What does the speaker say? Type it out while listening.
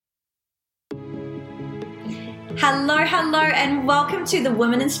Hello, and welcome to the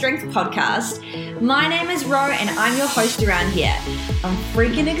Women in Strength podcast. My name is Ro, and I'm your host around here. I'm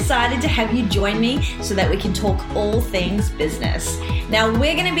freaking excited to have you join me so that we can talk all things business. Now,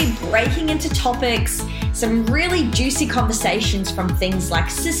 we're going to be breaking into topics, some really juicy conversations from things like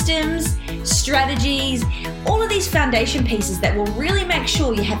systems, strategies, all of these foundation pieces that will really make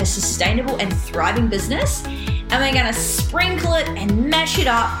sure you have a sustainable and thriving business. And we're going to sprinkle it and mash it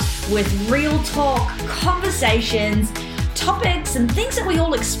up with real talk, conversations, topics, and things that we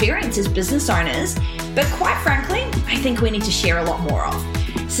all experience as business owners. But quite frankly, I think we need to share a lot more of.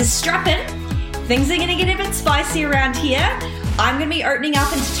 So strap in. Things are going to get a bit spicy around here. I'm going to be opening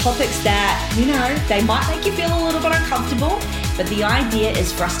up into topics that, they might make you feel a little bit uncomfortable, but the idea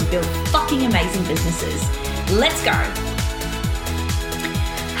is for us to build fucking amazing businesses. Let's go.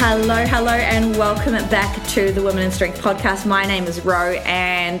 Hello, and welcome back to the Women in Strength podcast. My name is Ro,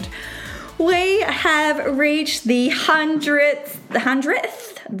 and we have reached the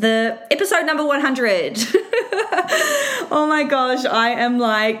episode number 100. Oh my gosh, I am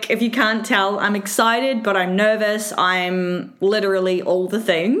like, if you can't tell, I'm excited, but I'm nervous. I'm literally all the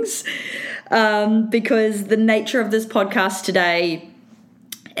things, because the nature of this podcast today,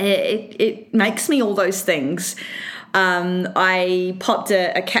 it makes me all those things. I popped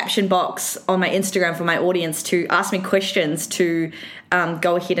a caption box on my Instagram for my audience to ask me questions to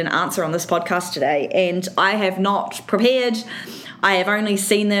go ahead and answer on this podcast today. And I have not prepared. I have only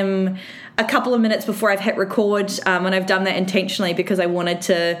seen them a couple of minutes before I've hit record. And I've done that intentionally because I wanted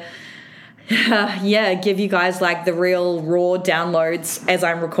to, give you guys like the real raw downloads as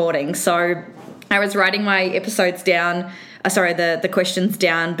I'm recording. So I was writing my episodes down. The questions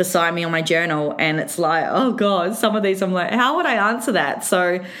down beside me on my journal, and it's like, oh God, some of these I'm like, how would I answer that?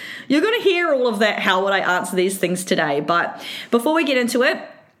 So you're going to hear all of that, how would I answer these things today. But before we get into it,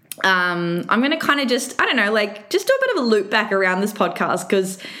 I'm going to kind of just do a bit of a loop back around this podcast,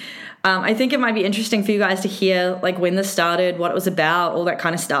 because I think it might be interesting for you guys to hear like when this started, what it was about, all that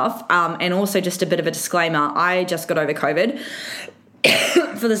kind of stuff. And also just a bit of a disclaimer, I just got over COVID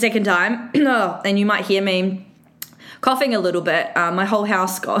for the second time, and you might hear me coughing a little bit. My whole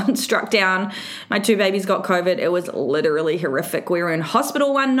house got struck down. My two babies got COVID. It was literally horrific. We were in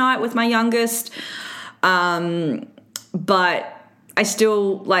hospital one night with my youngest. But I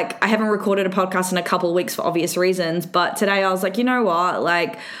still, I haven't recorded a podcast in a couple of weeks for obvious reasons. But today I was like, you know what?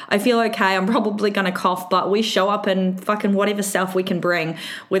 I feel okay. I'm probably going to cough, but we show up in fucking whatever self we can bring,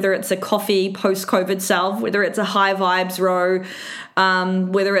 whether it's a coffee post-COVID self, whether it's a high vibes Ro,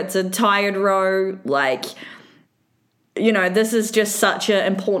 whether it's a tired Ro, this is just such an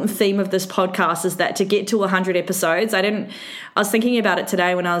important theme of this podcast, is that to get to 100 episodes, I was thinking about it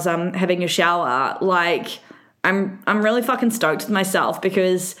today when I was having a shower, I'm really fucking stoked with myself,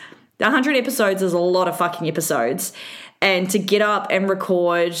 because 100 episodes is a lot of fucking episodes, and to get up and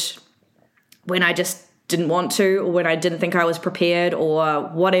record when I just didn't want to, or when I didn't think I was prepared or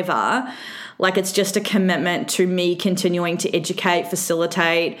whatever, it's just a commitment to me continuing to educate,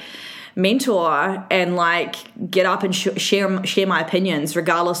 facilitate, mentor, and get up and share my opinions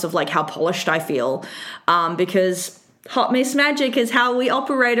regardless of how polished I feel, because hot mess magic is how we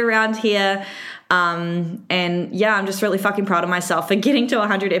operate around here. I'm just really fucking proud of myself for getting to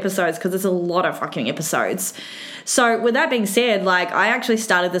 100 episodes, because it's a lot of fucking episodes. So with that being said, I actually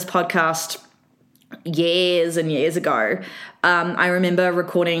started this podcast years and years ago. I remember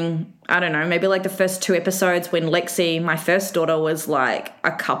recording, maybe the first 2 episodes when Lexi, my first daughter, was a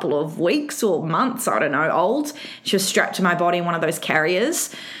couple of weeks or months, old. She was strapped to my body in one of those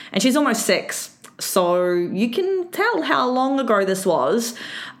carriers, and she's almost 6. So you can tell how long ago this was.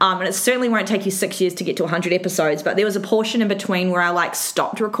 And it certainly won't take you 6 years to get to 100 episodes, but there was a portion in between where I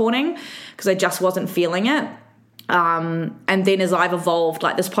stopped recording because I just wasn't feeling it. And then as I've evolved,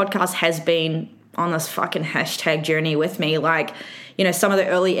 this podcast has been on this fucking hashtag journey with me. Some of the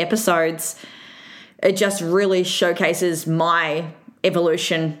early episodes, it just really showcases my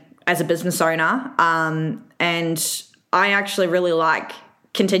evolution as a business owner. And I actually really like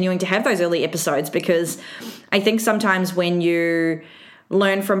continuing to have those early episodes, because I think sometimes when you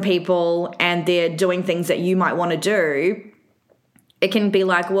learn from people and they're doing things that you might want to do, it can be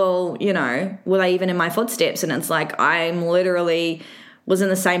were they even in my footsteps? And it's I'm literally was in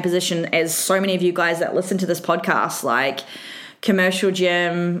the same position as so many of you guys that listen to this podcast, commercial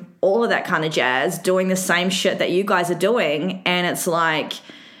gym, all of that kind of jazz, doing the same shit that you guys are doing. And it's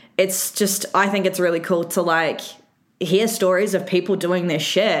it's just, I think it's really cool to hear stories of people doing their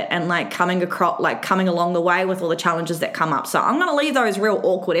shit and coming along the way with all the challenges that come up. So I'm going to leave those real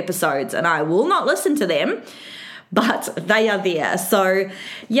awkward episodes and I will not listen to them. but they are there. So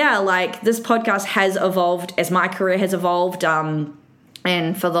yeah, like this podcast has evolved as my career has evolved.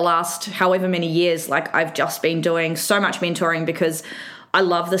 And for the last however many years, like I've just been doing so much mentoring because I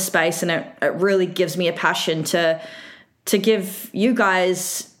love the space, and it really gives me a passion to give you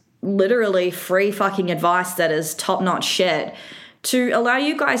guys literally free fucking advice that is top-notch shit to allow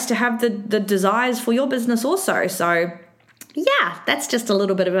you guys to have the desires for your business also. So yeah, that's just a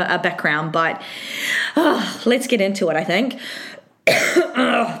little bit of a background, but let's get into it, I think.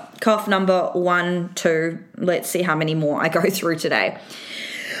 Cough number 1, 2. Let's see how many more I go through today.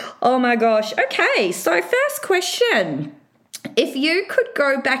 Oh my gosh. Okay, so first question. If you could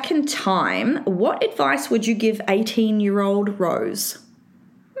go back in time, what advice would you give 18-year-old Rose?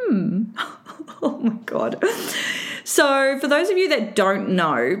 Oh my God. So for those of you that don't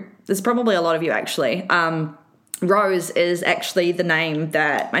know, there's probably a lot of you actually, Rose is actually the name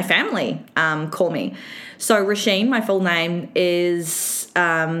that my family call me. So Roisin, my full name, is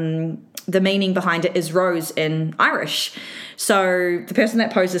the meaning behind it is rose in Irish. So the person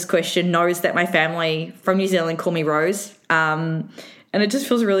that posed this question knows that my family from New Zealand call me Rose. And it just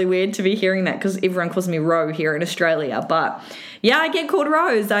feels really weird to be hearing that because everyone calls me Ro here in Australia. But yeah, I get called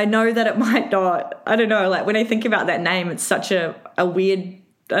Rose. I know that it might not, I don't know, like when I think about that name, it's such a weird,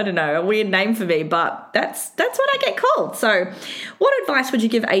 I don't know, a weird name for me, but that's what I get called. So what advice would you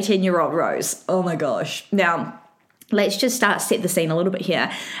give 18-year-old Rose? Oh my gosh. Now, let's just set the scene a little bit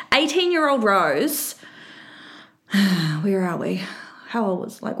here. 18-year-old Rose, where are we?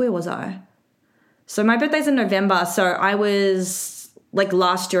 Where was I? So my birthday's in November, so I was like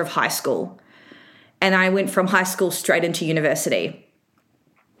last year of high school. And I went from high school straight into university.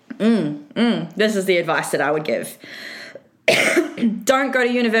 This is the advice that I would give. Don't go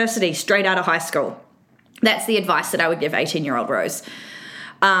to university straight out of high school. That's the advice that I would give 18-year-old Rose.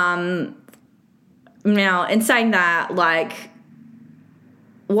 Now, in saying that, like,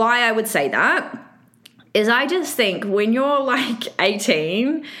 why I would say that is I just think when you're like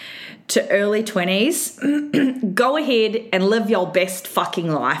 18 to early 20s, go ahead and live your best fucking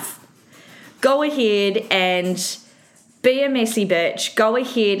life. Go ahead and be a messy bitch. Go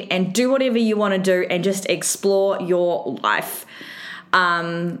ahead and do whatever you want to do and just explore your life.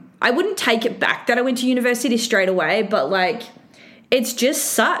 I wouldn't take it back that I went to university straight away, but like it's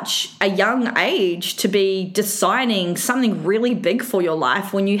just such a young age to be deciding something really big for your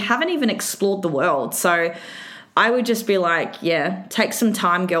life when you haven't even explored the world. So I would just be like, yeah, take some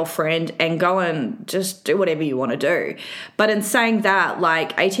time, girlfriend, and go and just do whatever you want to do. But in saying that,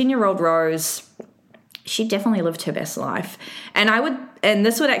 like 18-year-old Rose, she definitely lived her best life. And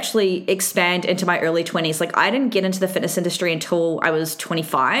this would actually expand into my early 20s. Like I didn't get into the fitness industry until I was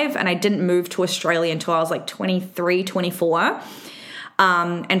 25, and I didn't move to Australia until I was like 23, 24.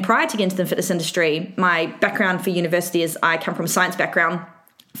 And prior to getting into the fitness industry, my background for university is I come from a science background,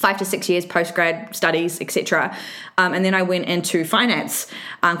 5 to 6 years postgrad studies, etc. And then I went into finance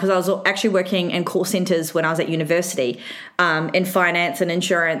because I was actually working in call centers when I was at university in finance and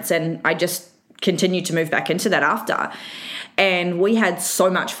insurance, and I just continued to move back into that after. And we had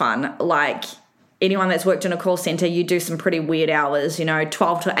so much fun. Like anyone that's worked in a call center, you do some pretty weird hours,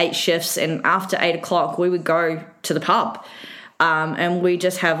 12 to 8 shifts, and after 8 o'clock we would go to the pub and we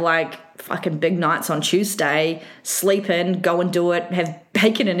just have like fucking big nights on Tuesday, sleep in, go and do it, have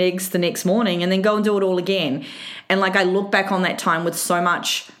bacon and eggs the next morning, and then go and do it all again. And like I look back on that time with so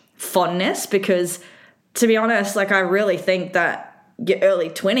much fondness because, to be honest, like I really think that your early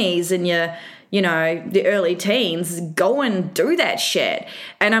 20s and the early teens, go and do that shit.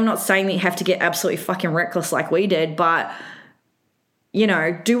 And I'm not saying that you have to get absolutely fucking reckless like we did, but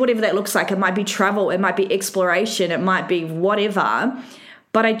do whatever that looks like. It might be travel, it might be exploration, it might be whatever.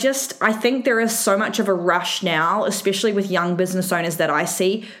 But I think there is so much of a rush now, especially with young business owners that I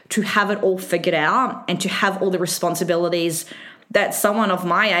see, to have it all figured out and to have all the responsibilities that someone of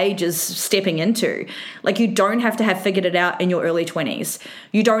my age is stepping into. Like you don't have to have figured it out in your early 20s.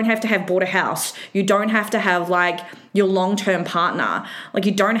 You don't have to have bought a house. You don't have to have like your long-term partner. Like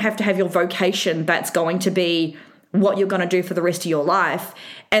you don't have to have your vocation that's going to be what you're going to do for the rest of your life.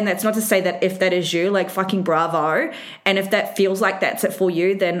 And that's not to say that if that is you, like fucking bravo. And if that feels like that's it for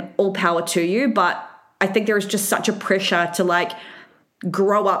you, then all power to you. But I think there is just such a pressure to like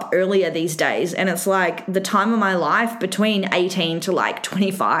grow up earlier these days. And it's like the time of my life between 18 to like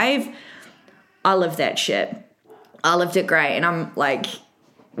 25, I lived that shit. I lived it great. And I'm like,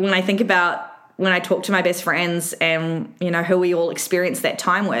 when I think about when I talk to my best friends and, who we all experienced that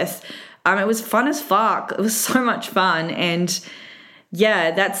time with, it was fun as fuck. It was so much fun. And yeah,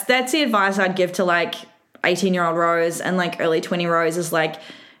 that's the advice I'd give to like 18-year-old Rose and like early 20 Rose is like,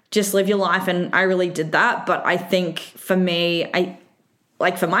 just live your life. And I really did that. But I think for me,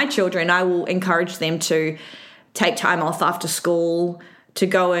 for my children, I will encourage them to take time off after school to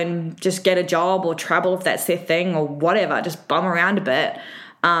go and just get a job or travel if that's their thing or whatever, just bum around a bit.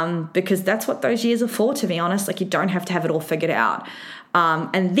 Because that's what those years are for, to be honest. Like, you don't have to have it all figured out.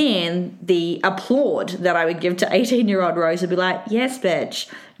 And then the applaud that I would give to 18-year-old Rose would be like, yes, bitch,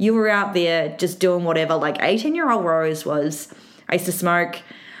 you were out there just doing whatever. Like, 18-year-old Rose I used to smoke,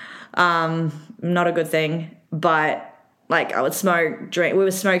 not a good thing, but like I would smoke, drink. We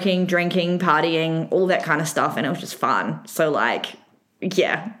were smoking, drinking, partying, all that kind of stuff. And it was just fun. So like,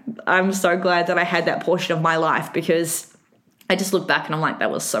 yeah, I'm so glad that I had that portion of my life, because I just look back and I'm like, that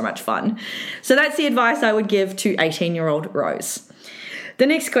was so much fun. So that's the advice I would give to 18-year-old Rose. The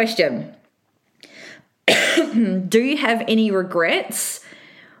next question. Do you have any regrets?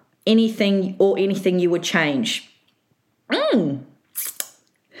 Anything you would change? Do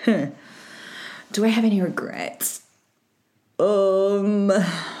I have any regrets?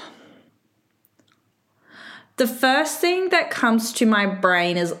 The first thing that comes to my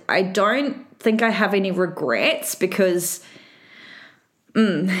brain is I don't think I have any regrets, because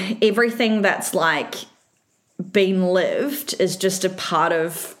everything that's like been lived is just a part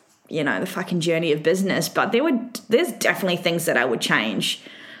of, the fucking journey of business. But there's definitely things that I would change.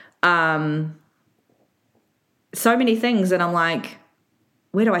 So many things, and I'm like,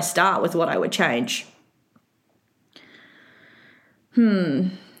 where do I start with what I would change?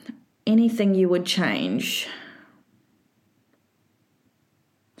 Anything you would change?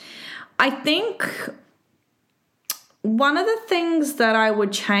 I think one of the things that I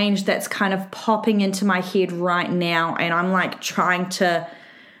would change that's kind of popping into my head right now, and I'm like trying to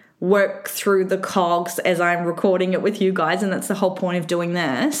work through the cogs as I'm recording it with you guys, and that's the whole point of doing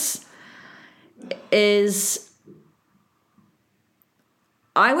this, is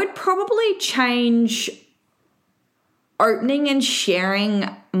I would probably change opening and sharing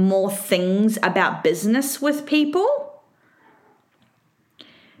more things about business with people.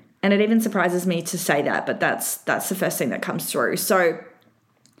 And it even surprises me to say that, but that's the first thing that comes through. So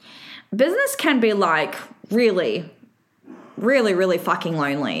business can be like really, really, really fucking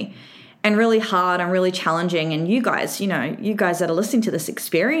lonely and really hard and really challenging. And you guys that are listening to this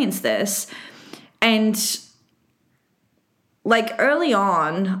experience this. And like early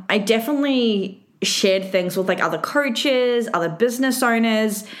on, I definitely shared things with like other coaches, other business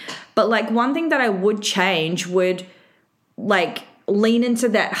owners. But like one thing that I would change would like lean into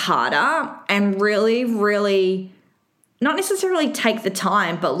that harder and really, really not necessarily take the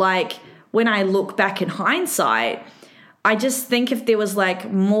time, but like when I look back in hindsight, I just think if there was like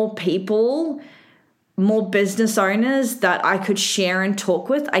more people, more business owners that I could share and talk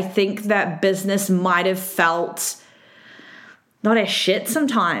with, I think that business might have felt not as shit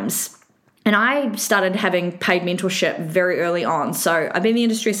sometimes. And I started having paid mentorship very early on. So I've been in the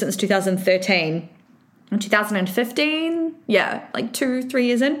industry since 2013. In 2015, like 2-3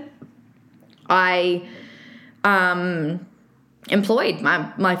 years in, I employed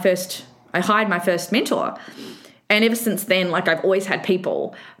I hired my first mentor. And ever since then, like I've always had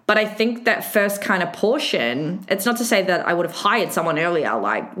people. But I think that first kind of portion, it's not to say that I would have hired someone earlier,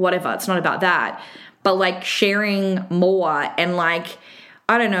 like whatever, it's not about that. But like sharing more and like,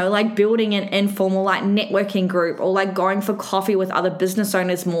 I don't know, like building an informal like networking group, or like going for coffee with other business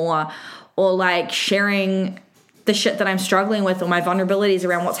owners more, or like sharing the shit that I'm struggling with or my vulnerabilities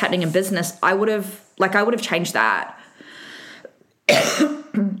around what's happening in business, I would have changed that.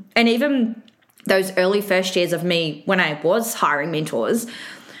 And even those early first years of me when I was hiring mentors,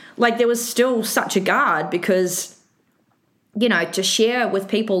 like there was still such a guard, because to share with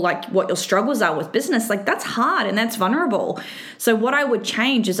people like what your struggles are with business, like that's hard and that's vulnerable. So what I would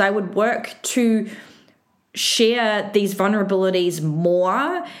change is I would work to share these vulnerabilities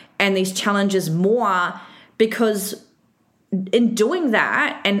more and these challenges more, because in doing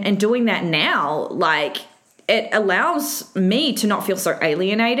that and doing that now, like it allows me to not feel so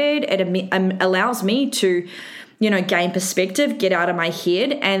alienated. It allows me to gain perspective, get out of my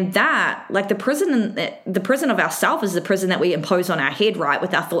head. And that, like the prison of ourself is the prison that we impose on our head, right?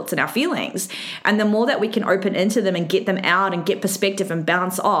 With our thoughts and our feelings. And the more that we can open into them and get them out and get perspective and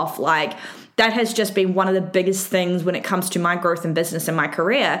bounce off, like that has just been one of the biggest things when it comes to my growth in business and my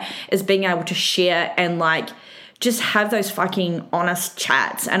career, is being able to share and like just have those fucking honest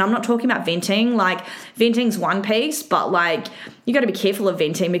chats. And I'm not talking about venting. Like, venting's one piece, but like, you got to be careful of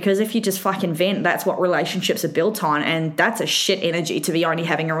venting, because if you just fucking vent, that's what relationships are built on, and that's a shit energy to be only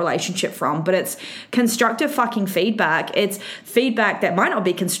having a relationship from. But it's constructive fucking feedback. It's feedback that might not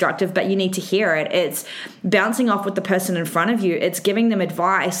be constructive, but you need to hear it. It's bouncing off with the person in front of you. It's giving them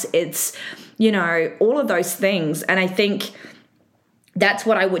advice. It's, you know, all of those things. And I think that's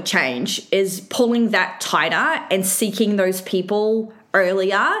what I would change, is pulling that tighter and seeking those people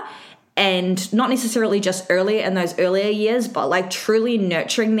earlier, and not necessarily just earlier in those earlier years, but like truly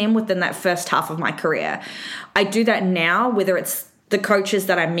nurturing them within that first half of my career. I do that now, whether it's the coaches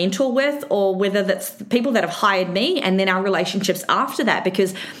that I mentor with, or whether that's the people that have hired me, and then our relationships after that.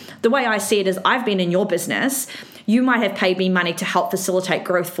 Because the way I see it is, I've been in your business. You might have paid me money to help facilitate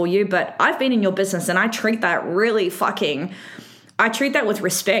growth for you, but I've been in your business, and I treat that I treat that with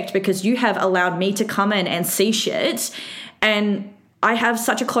respect, because you have allowed me to come in and see shit. And I have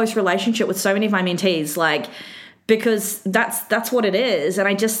such a close relationship with so many of my mentees, like, because that's what it is. And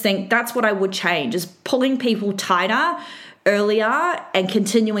I just think that's what I would change, is pulling people tighter earlier and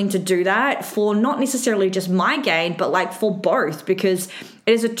continuing to do that for not necessarily just my gain, but like for both, because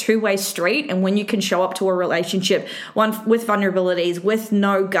it is a two-way street. And when you can show up to a relationship, one with vulnerabilities, with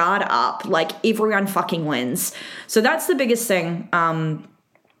no guard up, like, everyone fucking wins. So that's the biggest thing.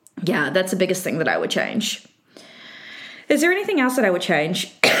 That's the biggest thing that I would change. Is there anything else that I would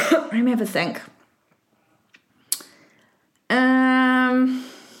change? Let me have a think.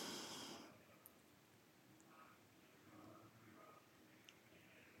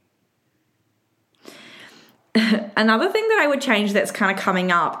 Another thing that I would change that's kind of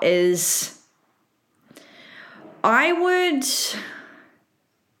coming up is I would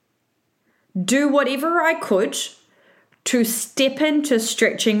do whatever I could to step into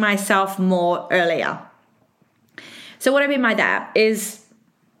stretching myself more earlier. So what I mean by that is,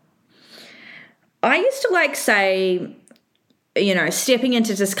 I used to like say, you know, stepping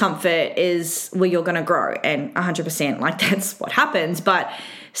into discomfort is where you're going to grow, and 100% like that's what happens. But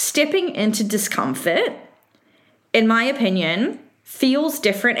stepping into discomfort, in my opinion, feels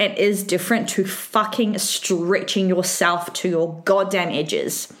different and is different to fucking stretching yourself to your goddamn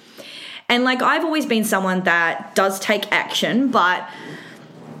edges. And like, I've always been someone that does take action, but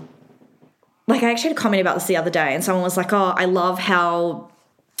like, I actually had a comment about this the other day, and someone was like, oh, I love how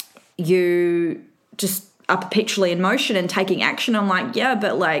you just are perpetually in motion and taking action. I'm like, yeah,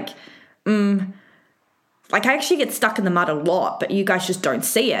 but like I actually get stuck in the mud a lot, but you guys just don't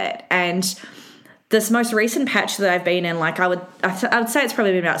see it. And this most recent patch that I've been in, like, I would say it's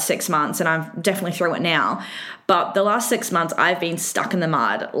probably been about 6 months, and I'm definitely through it now. But the last 6 months, I've been stuck in the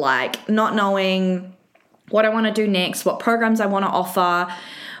mud, like not knowing what I want to do next, what programs I want to offer,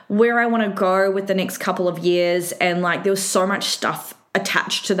 where I want to go with the next couple of years. And like, there was so much stuff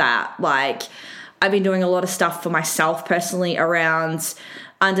attached to that. Like, I've been doing a lot of stuff for myself personally around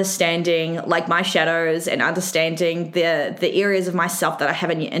understanding like my shadows and understanding the areas of myself that I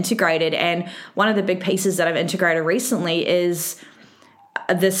haven't yet integrated. And one of the big pieces that I've integrated recently is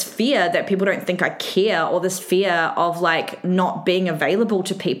this fear that people don't think I care, or this fear of like not being available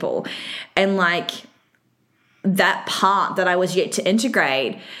to people. And like, that part that I was yet to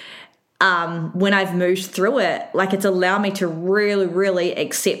integrate, when I've moved through it, like, it's allowed me to really, really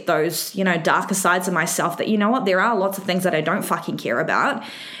accept those, you know, darker sides of myself, that, you know what, there are lots of things that I don't fucking care about.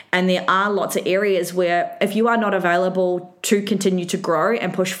 And there are lots of areas where if you are not available to continue to grow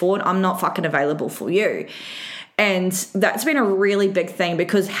and push forward, I'm not fucking available for you. And that's been a really big thing,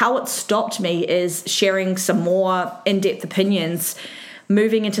 because how it stopped me is sharing some more in-depth opinions,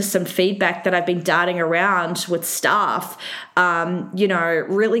 moving into some feedback that I've been darting around with staff, you know,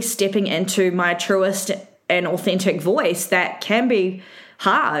 really stepping into my truest and authentic voice. That can be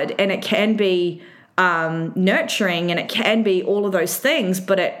hard, and it can be nurturing, and it can be all of those things,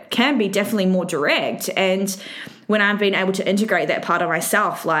 but it can be definitely more direct. And when I've been able to integrate that part of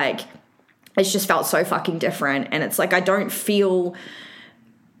myself, like, it's just felt so fucking different. And it's like, I don't feel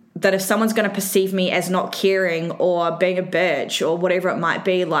that if someone's going to perceive me as not caring or being a bitch or whatever it might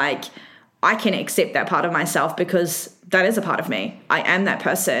be, like, I can accept that part of myself, because that is a part of me. I am that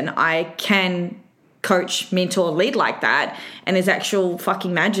person. I can coach, mentor, lead like that. And there's actual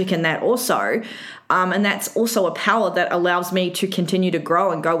fucking magic in that also. And that's also a power that allows me to continue to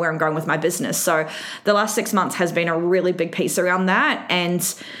grow and go where I'm going with my business. So the last 6 months has been a really big piece around that. And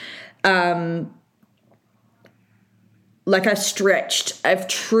like, I've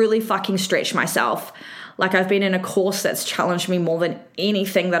truly fucking stretched myself. Like, I've been in a course that's challenged me more than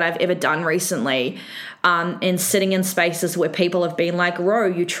anything that I've ever done recently. and sitting in spaces where people have been like, Ro,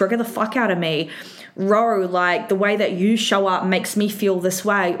 you trigger the fuck out of me. Ro, like the way that you show up makes me feel this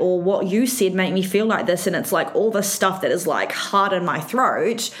way, or what you said made me feel like this. And it's like all this stuff that is like hard in my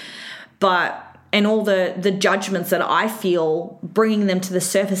throat, and all the judgments that I feel, bringing them to the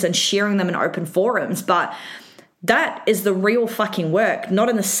surface and sharing them in open forums. But that is the real fucking work, not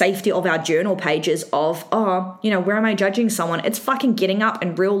in the safety of our journal pages of, where am I judging someone? It's fucking getting up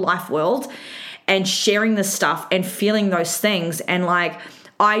in real life world and sharing this stuff and feeling those things. And like,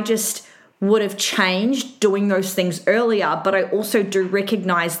 I just would have changed doing those things earlier, but I also do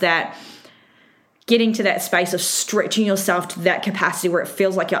recognize that getting to that space of stretching yourself to that capacity where it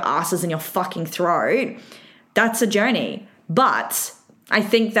feels like your ass is in your fucking throat, that's a journey. But I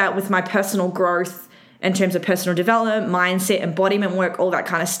think that with my personal growth in terms of personal development, mindset, embodiment work, all that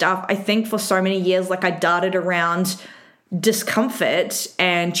kind of stuff, I think for so many years, like I darted around discomfort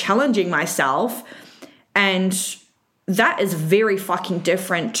and challenging myself. And that is very fucking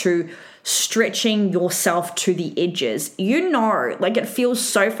different to stretching yourself to the edges. Like it feels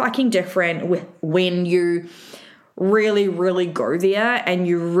so fucking different when you really, really go there and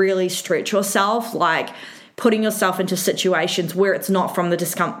you really stretch yourself, like putting yourself into situations where it's not from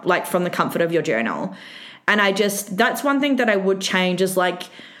the from the comfort of your journal. And that's one thing that I would change, is like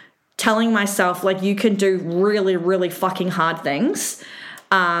telling myself, like, you can do really, really fucking hard things.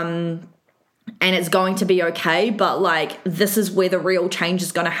 And it's going to be okay, but like, this is where the real change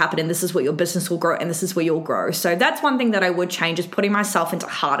is going to happen, and this is where your business will grow, and this is where you'll grow. So that's one thing that I would change, is putting myself into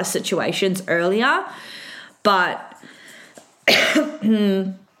harder situations earlier. But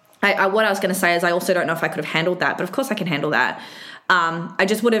what I was going to say is I also don't know if I could have handled that, but of course I can handle that.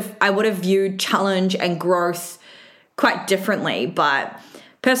 I would have viewed challenge and growth quite differently, but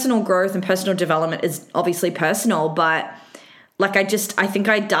personal growth and personal development is obviously personal, but like I think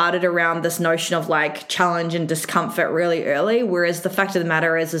I darted around this notion of like challenge and discomfort really early, whereas the fact of the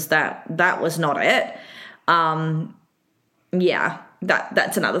matter is that was not it.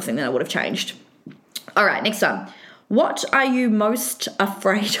 That's another thing that I would have changed. All right, next one. What are you most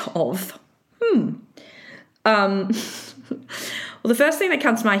afraid of? Well, the first thing that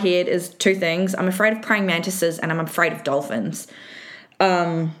comes to my head is two things. I'm afraid of praying mantises and I'm afraid of dolphins.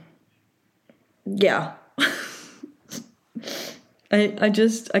 Yeah. I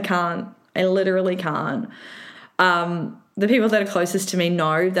can't. I literally can't. The people that are closest to me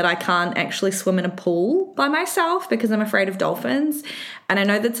know that I can't actually swim in a pool by myself because I'm afraid of dolphins. And I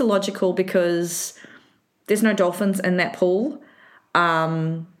know that's illogical because there's no dolphins in that pool.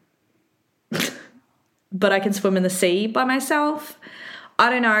 But I can swim in the sea by myself. I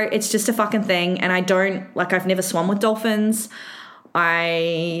don't know. It's just a fucking thing. And I've never swum with dolphins.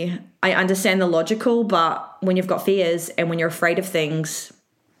 I understand the logical, but when you've got fears and when you're afraid of things,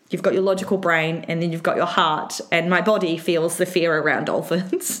 you've got your logical brain and then you've got your heart, and my body feels the fear around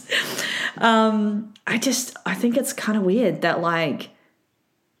dolphins. I think it's kind of weird that like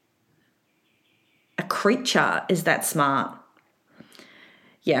a creature is that smart.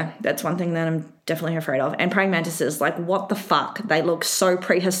 Yeah, that's one thing that I'm definitely afraid of. And praying mantises, like what the fuck? They look so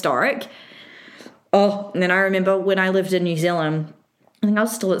prehistoric. Oh, and then I remember when I lived in New Zealand, I think I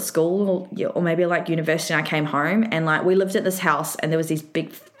was still at school or maybe like university, and I came home and like we lived at this house and there was these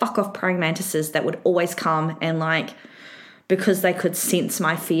big fuck off praying mantises that would always come, and like because they could sense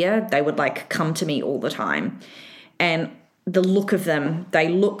my fear, they would like come to me all the time. And the look of them, they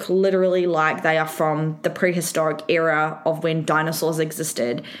look literally like they are from the prehistoric era of when dinosaurs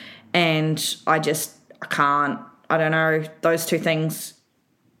existed. And I can't, I don't know, those two things,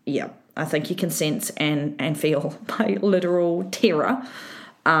 yeah. I think you can sense and feel my literal terror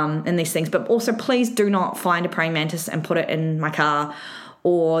in these things. But also, please do not find a praying mantis and put it in my car,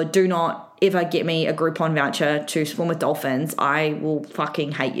 or do not ever get me a Groupon voucher to swim with dolphins. I will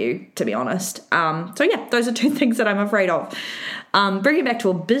fucking hate you, to be honest. So yeah, those are two things that I'm afraid of. Bringing it back to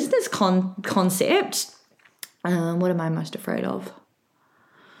a business concept, what am I most afraid of?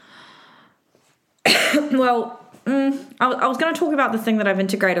 Well, I was going to talk about the thing that I've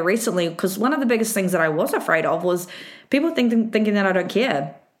integrated recently, because one of the biggest things that I was afraid of was people thinking that I don't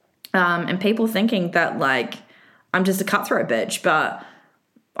care, and people thinking that like I'm just a cutthroat bitch. But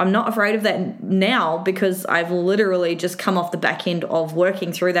I'm not afraid of that now because I've literally just come off the back end of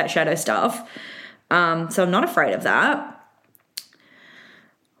working through that shadow stuff. So I'm not afraid of that.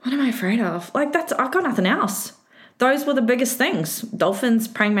 What am I afraid of? Like I've got nothing else. Those were the biggest things: dolphins,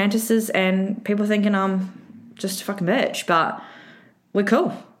 praying mantises, and people thinking I'm just a fucking bitch. But we're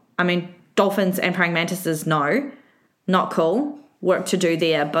cool. I mean, dolphins and praying mantises, no, not cool. Work to do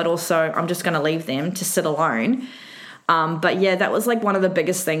there, but also I'm just going to leave them to sit alone. But yeah, that was like one of the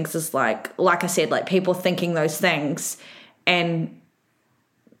biggest things is like I said, like people thinking those things. And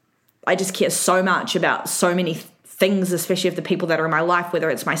I just care so much about so many things, especially of the people that are in my life, whether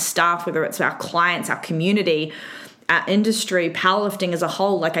it's my staff, whether it's our clients, our community, our industry, powerlifting as a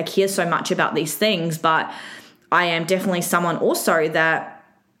whole. Like I care so much about these things, but I am definitely someone also that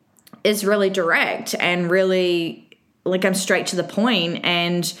is really direct and really like I'm straight to the point,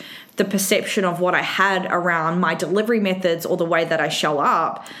 and the perception of what I had around my delivery methods or the way that I show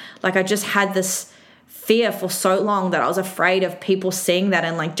up, like I just had this fear for so long that I was afraid of people seeing that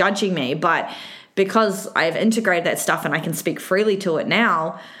and like judging me. But because I've integrated that stuff and I can speak freely to it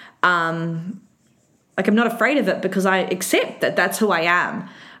now, like I'm not afraid of it because I accept that that's who I am.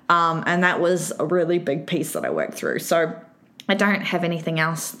 And that was a really big piece that I worked through. So I don't have anything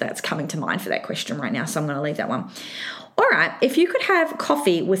else that's coming to mind for that question right now, so I'm going to leave that one. All right, if you could have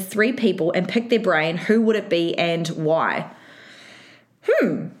coffee with 3 people and pick their brain, who would it be and why?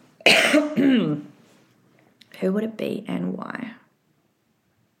 Who would it be and why?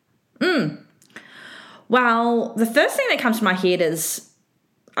 Well, the first thing that comes to my head is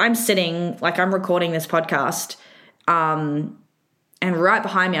I'm sitting, like I'm recording this podcast, and right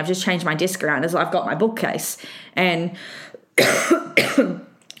behind me, I've just changed my desk around as I've got my bookcase. And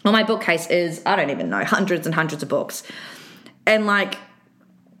well, my bookcase is, I don't even know, hundreds and hundreds of books. And like,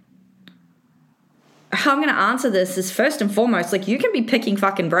 how I'm going to answer this is first and foremost, like you can be picking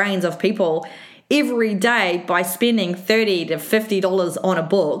fucking brains of people every day by spending $30 to $50 on a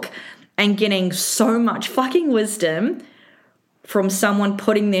book and getting so much fucking wisdom from someone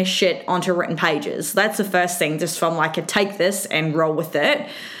putting their shit onto written pages. That's the first thing, just from like a take this and roll with it.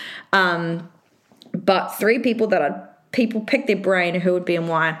 But 3 people people pick their brain, who would be and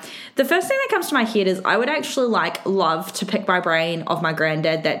why. The first thing that comes to my head is I would actually like love to pick my brain of my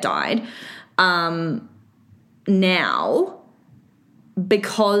granddad that died now,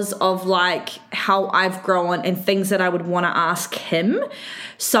 because of like how I've grown and things that I would want to ask him.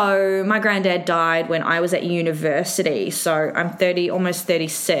 So my granddad died when I was at university. So I'm 30, almost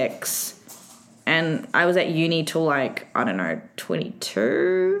 36. And I was at uni till like, I don't know,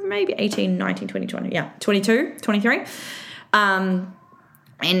 22, maybe 18, 19, 20, 20. Yeah, 22, 23. And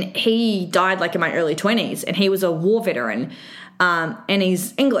he died like in my early 20s, and he was a war veteran, and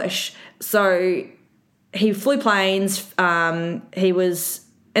he's English. So he flew planes. He was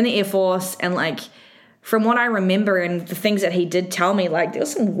in the Air Force, and like from what I remember and the things that he did tell me, like there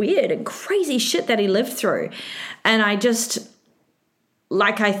was some weird and crazy shit that he lived through. And I just,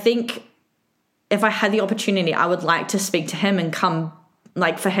 like, I think if I had the opportunity, I would like to speak to him and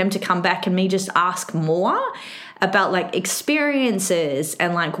for him to come back and me just ask more about like experiences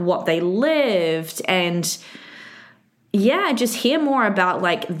and like what they lived, and yeah, just hear more about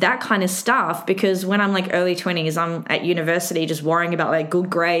like that kind of stuff. Because when I'm like early 20s, I'm at university just worrying about like good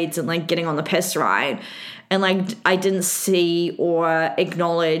grades and like getting on the piss, right? And like I didn't see or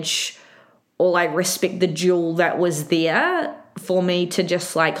acknowledge or like respect the jewel that was there for me to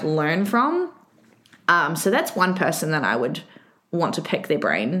just like learn from. So that's one person that I would want to pick their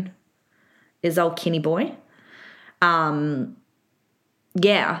brain, is old Kenny boy. Yeah,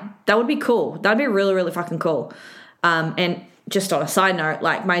 that would be cool. That'd be really, really fucking cool. And just on a side note,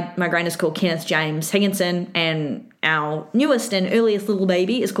 like my grand is called Kenneth James Higginson, and our newest and earliest little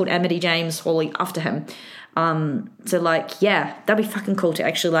baby is called Amity James Hawley after him. So like, yeah, that'd be fucking cool to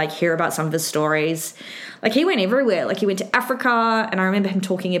actually like hear about some of his stories. Like he went everywhere. Like he went to Africa, and I remember him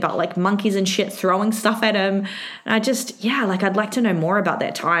talking about like monkeys and shit throwing stuff at him. And I just, yeah, like I'd like to know more about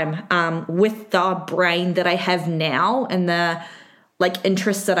that time, with the brain that I have now and the like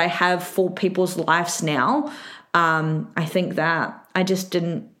interests that I have for people's lives now. I think that I just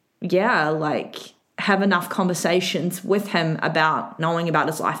didn't, like have enough conversations with him about knowing about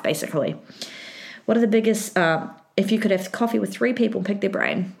his life, basically. What are the biggest, if you could have coffee with 3 people and pick their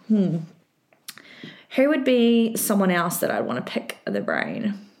brain? Who would be someone else that I'd want to pick the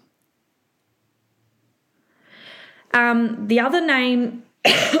brain? The other name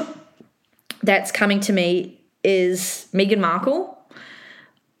that's coming to me is Meghan Markle.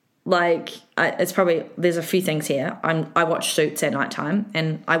 Like, it's probably, there's a few things here. I watch Suits at nighttime,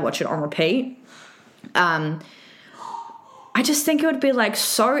 and I watch it on repeat. I just think it would be like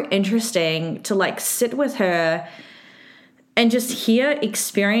so interesting to like sit with her and just hear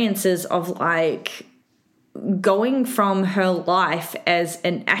experiences of like going from her life as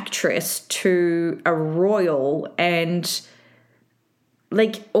an actress to a royal, and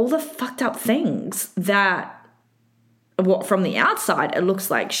like all the fucked up things that what from the outside it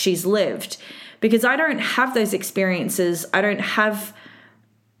looks like she's lived, because I don't have those experiences. I don't have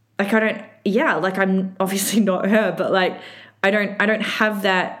like, I don't, yeah, like, I'm obviously not her, but like, I don't have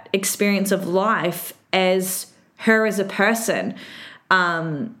that experience of life as her as a person.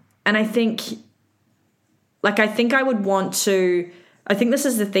 And I think, like, I think I would want to, I think this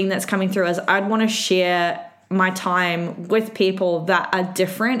is the thing that's coming through, is I'd want to share my time with people that are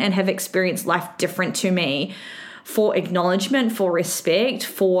different and have experienced life different to me, for acknowledgement, for respect,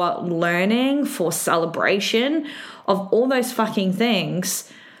 for learning, for celebration of all those fucking things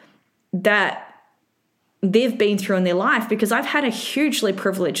that they've been through in their life, because I've had a hugely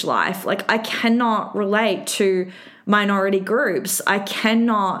privileged life. Like, I cannot relate to minority groups. I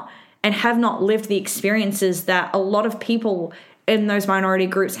cannot and have not lived the experiences that a lot of people in those minority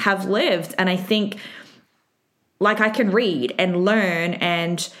groups have lived. And I think, like, I can read and learn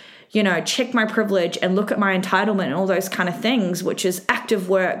and, you know, check my privilege and look at my entitlement and all those kind of things, which is active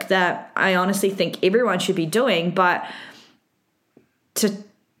work that I honestly think everyone should be doing. But to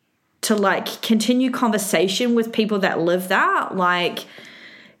like continue conversation with people that live that, like,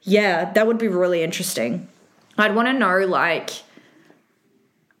 yeah, that would be really interesting. I'd want to know, like,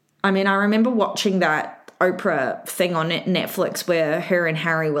 I mean, I remember watching that Oprah thing on Netflix where her and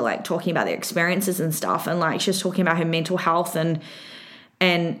Harry were like talking about their experiences and stuff, and like she was talking about her mental health and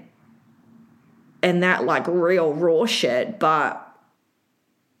that like real raw shit. But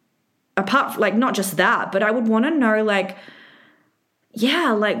apart, like, not just that, but I would want to know, like,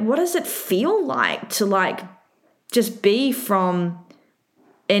 yeah, like, what does it feel like to like just be from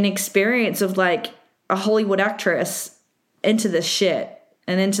an experience of like a Hollywood actress into this shit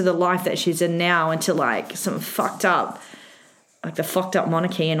and into the life that she's in now, into like some fucked up, like the fucked up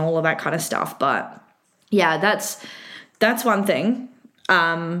monarchy and all of that kind of stuff. But yeah, that's one thing.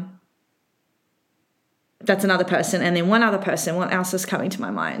 That's another person. And then one other person, what else is coming to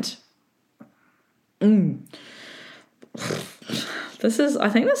my mind? I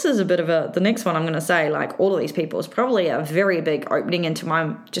think this is a bit of the next one I'm going to say, like, all of these people is probably a very big opening into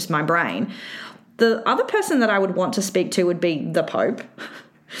my brain. The other person that I would want to speak to would be the Pope.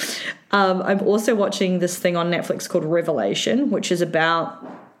 I'm also watching this thing on Netflix called Revelation, which is about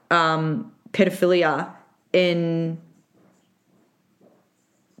pedophilia in,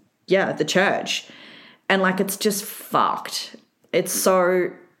 the church. And, like, it's just fucked. It's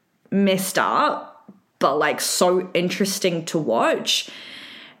so messed up, but, like, so interesting to watch.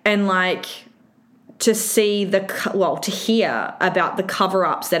 And, like, to see to hear about the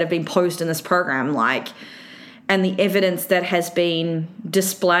cover-ups that have been posed in this program, like, and the evidence that has been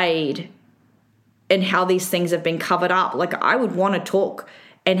displayed and how these things have been covered up. Like, I would want to talk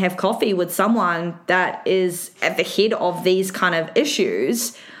and have coffee with someone that is at the head of these kind of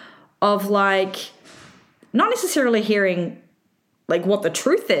issues of, like, not necessarily hearing like what the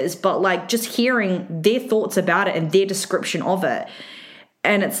truth is, but like just hearing their thoughts about it and their description of it.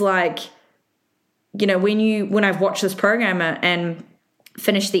 And it's like, you know, when I've watched this program and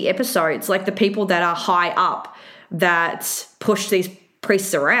finished the episodes, like the people that are high up that push these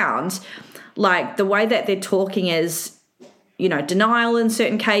priests around, like the way that they're talking is, you know, denial in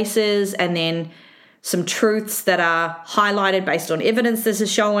certain cases, and then some truths that are highlighted based on evidence this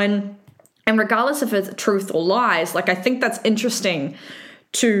is showing. And regardless if it's truth or lies, like, I think that's interesting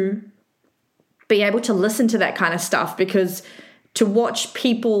to be able to listen to that kind of stuff, because to watch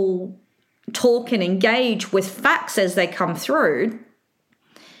people talk and engage with facts as they come through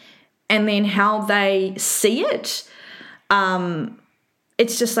and then how they see it,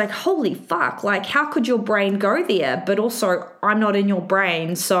 it's just like, holy fuck, like, how could your brain go there? But also, I'm not in your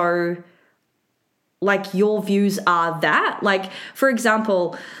brain, so, like, your views are that. Like, for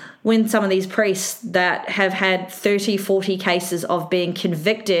example, when some of these priests that have had 30, 40 cases of being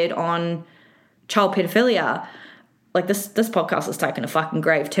convicted on child pedophilia, like this podcast has taken a fucking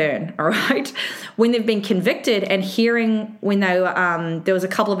grave turn, all right? When they've been convicted and hearing when they were, there was a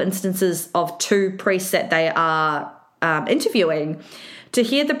couple of instances of 2 priests that they are interviewing, to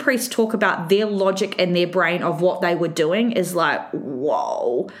hear the priests talk about their logic and their brain of what they were doing is like,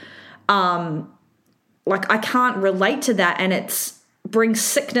 whoa. Like, I can't relate to that, and it's brings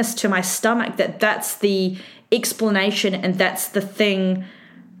sickness to my stomach that's the explanation and that's the thing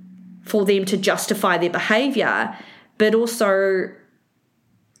for them to justify their behavior. But also,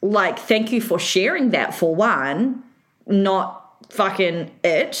 like, thank you for sharing that, for one, not fucking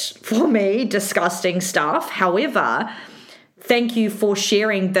it for me, disgusting stuff. However, thank you for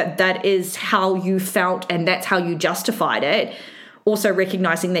sharing that is how you felt and that's how you justified it. Also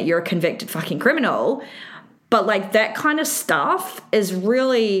recognizing that you're a convicted fucking criminal. But, like, that kind of stuff is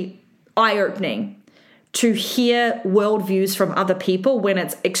really eye-opening to hear worldviews from other people when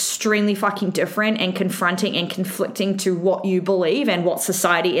it's extremely fucking different and confronting and conflicting to what you believe and what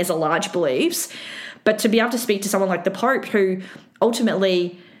society as a large believes. But to be able to speak to someone like the Pope, who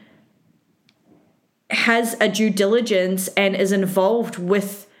ultimately has a due diligence and is involved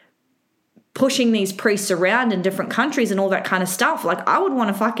with pushing these priests around in different countries and all that kind of stuff, like, I would want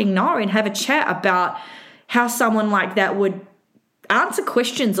to fucking know and have a chat about how someone like that would answer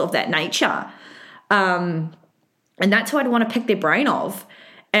questions of that nature. And that's who I'd want to pick their brain of.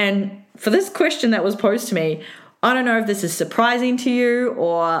 And for this question that was posed to me, I don't know if this is surprising to you,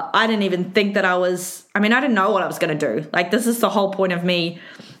 or I didn't even think that I didn't know what I was going to do. Like, this is the whole point of me,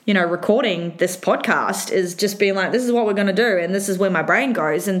 recording this podcast, is just being like, this is what we're going to do. And this is where my brain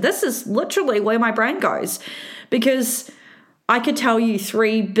goes. And this is literally where my brain goes, because I could tell you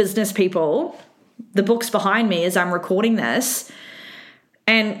 3 business people, the books behind me as I'm recording this,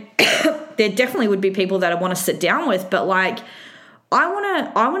 and there definitely would be people that I want to sit down with, but like, I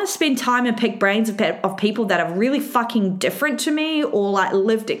want to spend time and pick brains of people that are really fucking different to me, or like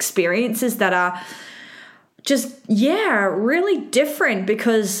lived experiences that are just, really different,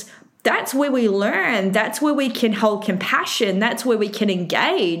 because that's where we learn. That's where we can hold compassion. That's where we can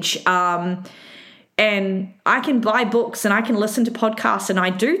engage. And I can buy books and I can listen to podcasts, and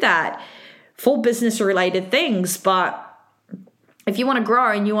I do that for business related things. But if you want to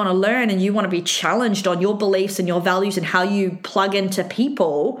grow and you want to learn and you want to be challenged on your beliefs and your values and how you plug into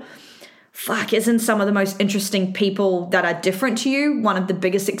people, isn't some of the most interesting people that are different to you one of the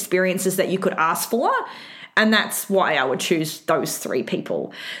biggest experiences that you could ask for? And that's why I would choose those 3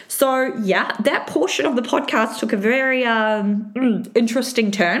 people. So that portion of the podcast took a very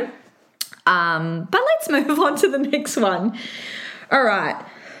interesting turn. But let's move on to the next one. All right.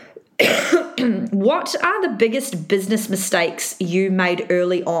 What are the biggest business mistakes you made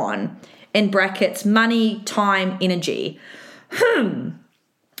early on? In brackets, money, time, energy.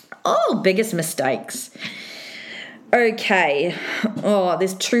 Biggest mistakes. Okay.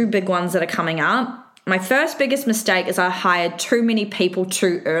 There's 2 big ones that are coming up. My first biggest mistake is I hired too many people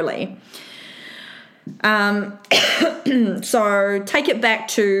too early. So take it back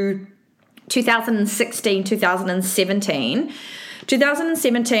to 2016, 2017.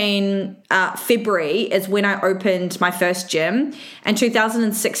 2017, February is when I opened my first gym, and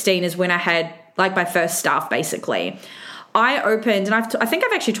 2016 is when I had like my first staff, basically. I opened, and I think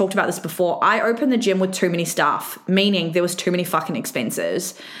I've actually talked about this before, I opened the gym with too many staff, meaning there was too many fucking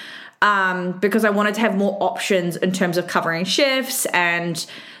expenses, because I wanted to have more options in terms of covering shifts and,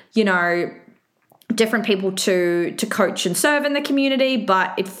 different people to coach and serve in the community,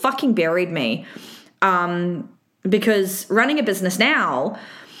 but it fucking buried me. Because running a business now,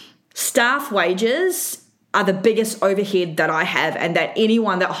 staff wages are the biggest overhead that I have, and that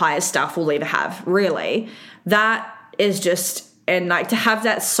anyone that hires staff will ever have, really. That is just, and like to have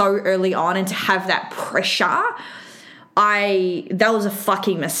that so early on and to have that pressure, that was a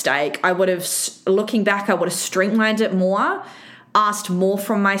fucking mistake. Looking back, I would have streamlined it more, asked more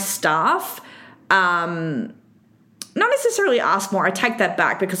from my staff, not necessarily ask more. I take that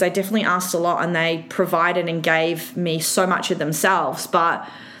back, because I definitely asked a lot and they provided and gave me so much of themselves, but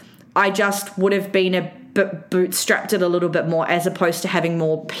I just would have been bootstrapped it a little bit more, as opposed to having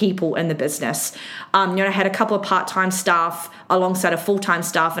more people in the business. I had a couple of part-time staff alongside a full-time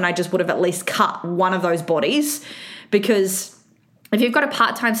staff, and I just would have at least cut one of those bodies, because if you've got a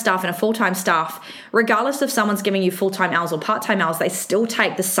part-time staff and a full-time staff, regardless if someone's giving you full-time hours or part-time hours, they still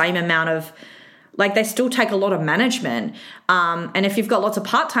take the same amount of, they still take a lot of management. And if you've got lots of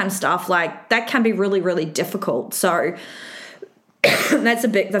part-time stuff, that can be really, really difficult. So that's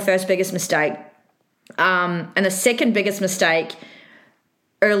the first biggest mistake. And the second biggest mistake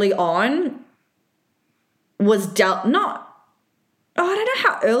early on was I don't know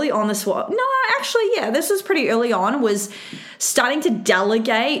how early on this was. No, actually, this is pretty early on, was starting to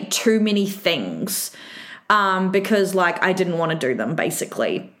delegate too many things, because I didn't want to do them,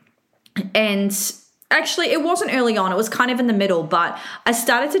 basically. And actually, it wasn't early on. It was kind of in the middle, but I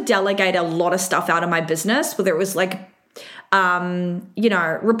started to delegate a lot of stuff out of my business, whether it was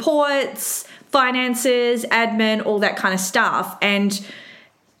reports, finances, admin, all that kind of stuff. And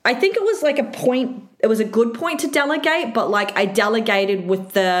I think it was it was a good point to delegate, but I delegated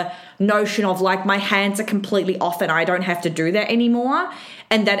with the notion of my hands are completely off and I don't have to do that anymore.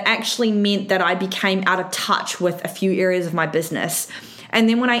 And that actually meant that I became out of touch with a few areas of my business. And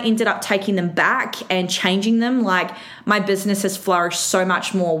then when I ended up taking them back and changing them, my business has flourished so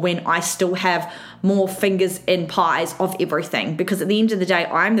much more when I still have more fingers in pies of everything. Because at the end of the day,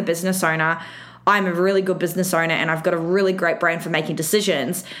 I'm the business owner. I'm a really good business owner and I've got a really great brain for making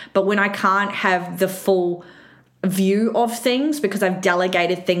decisions. But when I can't have the full view of things because I've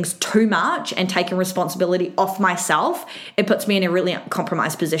delegated things too much and taken responsibility off myself, it puts me in a really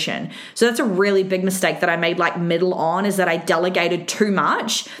compromised position. So that's a really big mistake that I made like middle on, is that I delegated too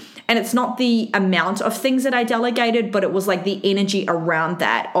much. And it's not the amount of things that I delegated, but it was like the energy around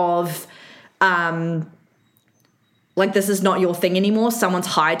that of like, this is not your thing anymore. Someone's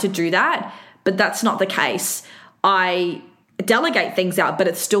hired to do that. But that's not the case. I delegate things out, but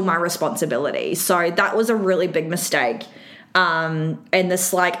it's still my responsibility. So that was a really big mistake. And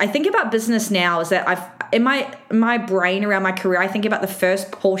this, like, I think about business now is that I've, in my brain around my career, I think about the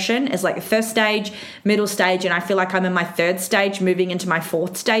first portion as like the first stage, middle stage, and I feel like I'm in my third stage, moving into my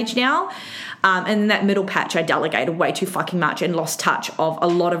fourth stage now. And in that middle patch, I delegated way too fucking much and lost touch of a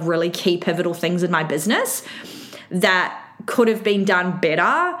lot of really key pivotal things in my business that could have been done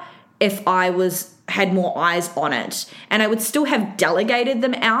better if I had more eyes on it. And I would still have delegated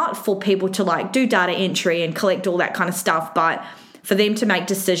them out for people to like do data entry and collect all that kind of stuff. But for them to make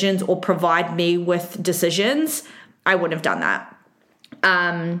decisions or provide me with decisions, I wouldn't have done that.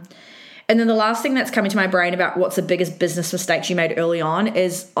 And then the last thing that's coming to my brain about what's the biggest business mistakes you made early on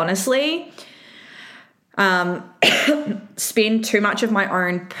is honestly, spend too much of my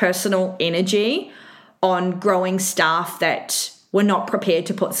own personal energy on growing staff that were not prepared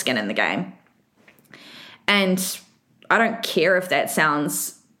to put skin in the game. And I don't care if that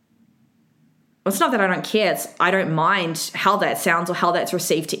sounds, well, it's not that I don't care, it's I don't mind how that sounds or how that's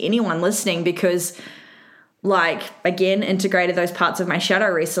received to anyone listening, because like, again, integrated those parts of my shadow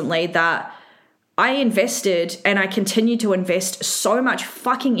recently that I invested and I continue to invest so much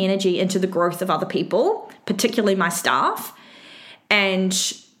fucking energy into the growth of other people, particularly my staff. And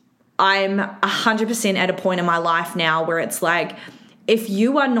I'm 100% at a point in my life now where it's like, if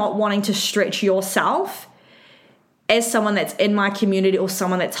you are not wanting to stretch yourself as someone that's in my community or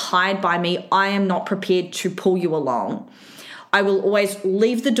someone that's hired by me, I am not prepared to pull you along. I will always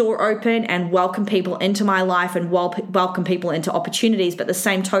leave the door open and welcome people into my life and welcome people into opportunities. But the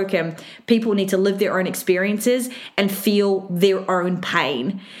same token, people need to live their own experiences and feel their own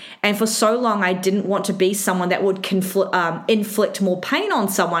pain. And for so long, I didn't want to be someone that would inflict more pain on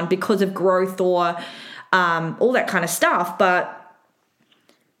someone because of growth or all that kind of stuff. But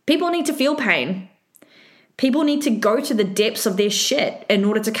people need to feel pain. People need to go to the depths of their shit in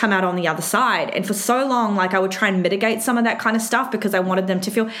order to come out on the other side. And for so long, like, I would try and mitigate some of that kind of stuff because I wanted them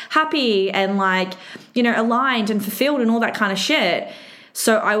to feel happy and like, you know, aligned and fulfilled and all that kind of shit.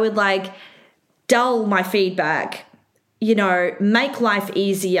 So I would like dull my feedback, you know, make life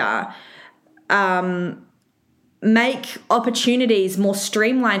easier, make opportunities more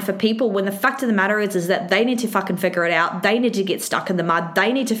streamlined for people, when the fact of the matter is that they need to fucking figure it out. They need to get stuck in the mud.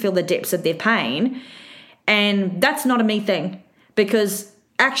 They need to feel the depths of their pain. And that's not a me thing, because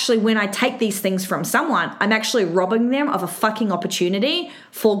actually when I take these things from someone, I'm actually robbing them of a fucking opportunity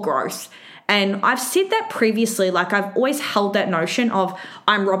for growth. And I've said that previously, like I've always held that notion of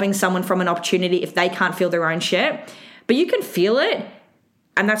I'm robbing someone from an opportunity if they can't feel their own shit. But you can feel it,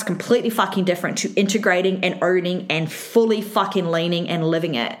 and that's completely fucking different to integrating and owning and fully fucking leaning and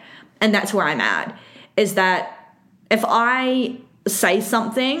living it. And that's where I'm at, is that if I say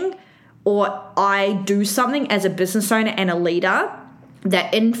something or I do something as a business owner and a leader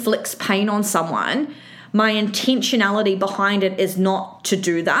that inflicts pain on someone, my intentionality behind it is not to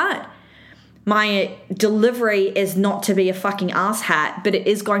do that. My delivery is not to be a fucking asshat, but it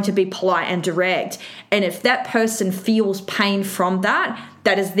is going to be polite and direct. And if that person feels pain from that,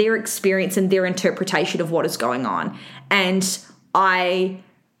 that is their experience and their interpretation of what is going on. And I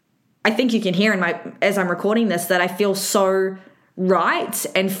think you can hear as I'm recording this, that I feel so right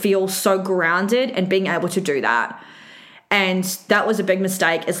and feel so grounded and being able to do that. And that was a big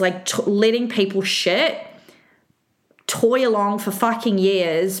mistake, is like letting people toy along for fucking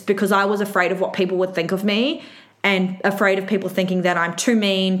years because I was afraid of what people would think of me and afraid of people thinking that I'm too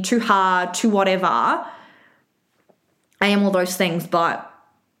mean, too hard, too whatever. I am all those things, but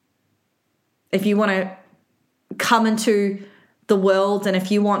if you want to come into the world and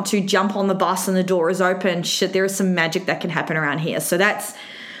if you want to jump on the bus and the door is open, shit, there is some magic that can happen around here. So that's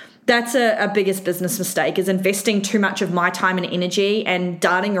a biggest business mistake, is investing too much of my time and energy and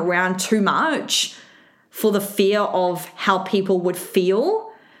darting around too much for the fear of how people would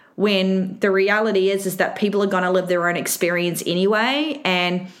feel, when the reality is that people are going to live their own experience anyway,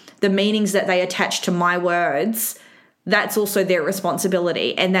 and the meanings that they attach to my words, that's also their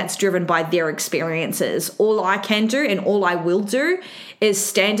responsibility, and that's driven by their experiences. All I can do and all I will do is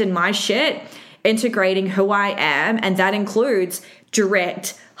stand in my shit, integrating who I am, and that includes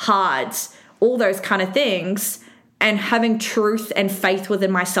direct, hard, all those kind of things, and having truth and faith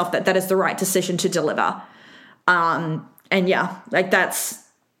within myself that is the right decision to deliver. And yeah, like that's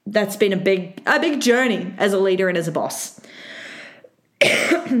been a big journey as a leader and as a boss.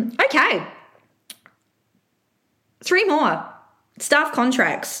 Okay. 3 more. Staff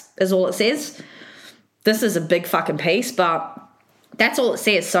contracts is all it says. This is a big fucking piece, but that's all it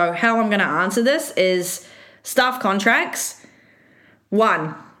says. So how I'm going to answer this is staff contracts.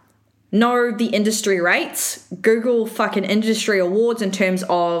 1, know the industry rates. Google fucking industry awards in terms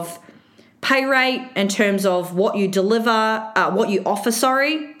of pay rate, in terms of what you deliver, what you offer,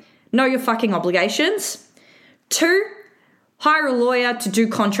 Know your fucking obligations. 2, hire a lawyer to do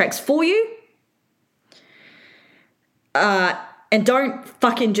contracts for you. And don't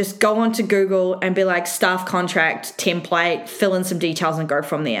fucking just go onto Google and be like, staff contract, template, fill in some details and go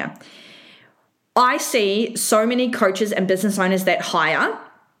from there. I see so many coaches and business owners that hire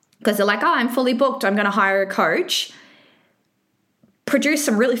because they're like, oh, I'm fully booked, I'm going to hire a coach. Produce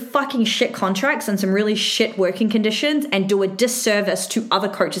some really fucking shit contracts and some really shit working conditions and do a disservice to other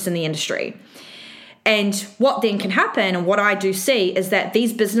coaches in the industry. And what then can happen, and what I do see, is that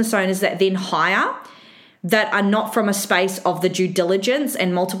these business owners that then hire that are not from a space of the due diligence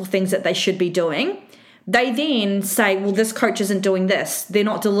and multiple things that they should be doing, they then say, well, this coach isn't doing this. They're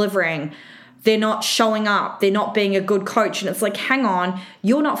not delivering. They're not showing up. They're not being a good coach. And it's like, hang on,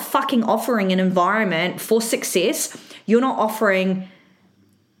 you're not fucking offering an environment for success. You're not offering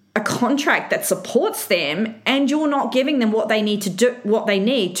a contract that supports them, and you're not giving them what they need to do, what they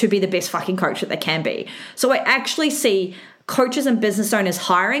need to be the best fucking coach that they can be. So I actually see coaches and business owners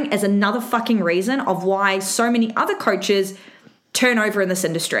hiring as another fucking reason of why so many other coaches turn over in this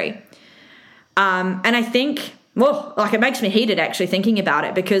industry. And I think, well, like it makes me heated actually thinking about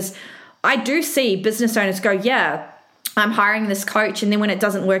it, because I do see business owners go, yeah, I'm hiring this coach. And then when it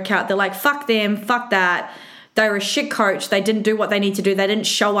doesn't work out, they're like, fuck them, fuck that. They were a shit coach. They didn't do what they need to do. They didn't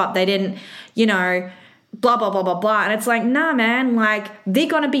show up. They didn't, blah, blah, blah, blah, blah. And it's like, nah, man, like they're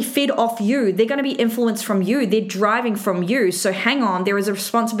going to be fed off you. They're going to be influenced from you. They're driving from you. So hang on, there is a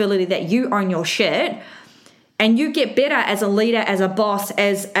responsibility that you own your shit and you get better as a leader, as a boss,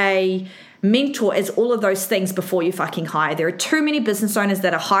 as a mentor, as all of those things before you fucking hire. There are too many business owners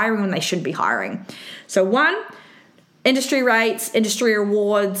that are hiring when they shouldn't be hiring. So 1, industry rates, industry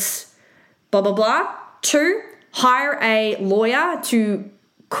awards, blah, blah, blah. 2, hire a lawyer to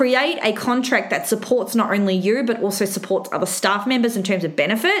create a contract that supports not only you, but also supports other staff members in terms of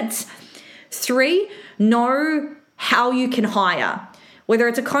benefits. 3, know how you can hire, whether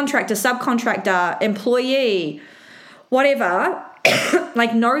it's a contractor, subcontractor, employee, whatever.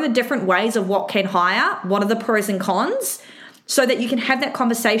 Like, know the different ways of what can hire, what are the pros and cons, so that you can have that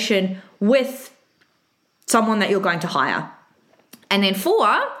conversation with someone that you're going to hire. And then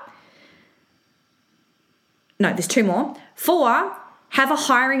 4, there's 2 more. 4, have a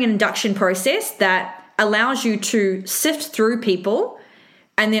hiring and induction process that allows you to sift through people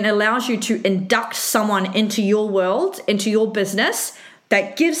and then allows you to induct someone into your world, into your business,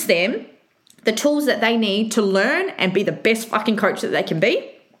 that gives them the tools that they need to learn and be the best fucking coach that they can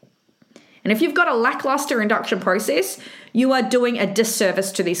be. And if you've got a lackluster induction process, you are doing a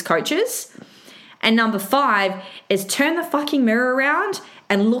disservice to these coaches. And number 5 is turn the fucking mirror around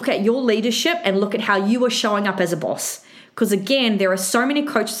and look at your leadership and look at how you are showing up as a boss. Because again, there are so many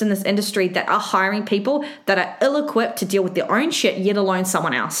coaches in this industry that are hiring people that are ill-equipped to deal with their own shit, yet alone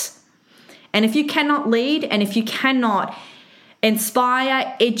someone else. And if you cannot lead, and if you cannot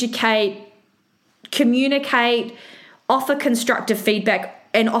inspire, educate, communicate, offer constructive feedback,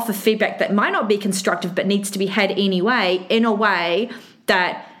 and offer feedback that might not be constructive but needs to be had anyway, in a way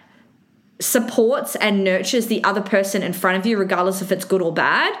that supports and nurtures the other person in front of you, regardless if it's good or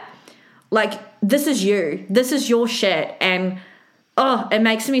bad, like, this is you. This is your shit. And, it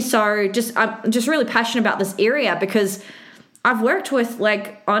makes me I'm just really passionate about this area, because I've worked with,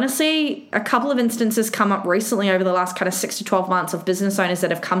 like, honestly, a couple of instances come up recently over the last kind of 6 to 12 months of business owners that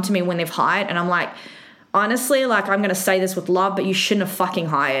have come to me when they've hired. And I'm like, honestly, like, I'm going to say this with love, but you shouldn't have fucking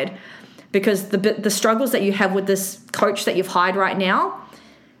hired, because the struggles that you have with this coach that you've hired right now,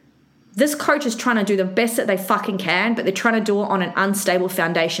 this coach is trying to do the best that they fucking can, but they're trying to do it on an unstable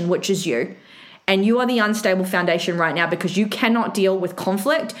foundation, which is you. And you are the unstable foundation right now, because you cannot deal with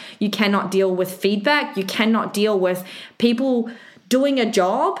conflict. You cannot deal with feedback. You cannot deal with people doing a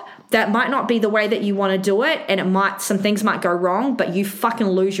job that might not be the way that you want to do it. And some things might go wrong, but you fucking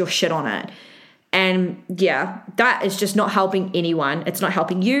lose your shit on it. And yeah, that is just not helping anyone. It's not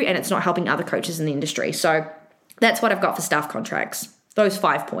helping you, and it's not helping other coaches in the industry. So that's what I've got for staff contracts. Those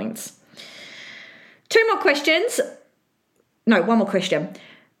 5 points. 2 more questions. No, 1 more question.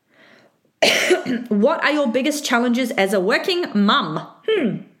 What are your biggest challenges as a working mum?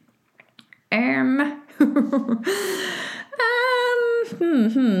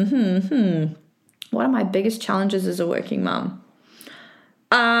 What are my biggest challenges as a working mum?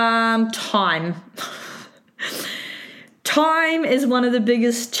 Time. Time is one of the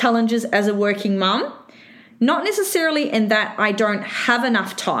biggest challenges as a working mum. Not necessarily in that I don't have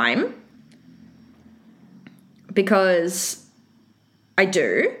enough time, because I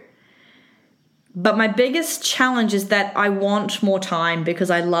do. But my biggest challenge is that I want more time because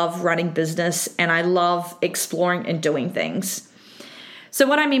I love running business and I love exploring and doing things. So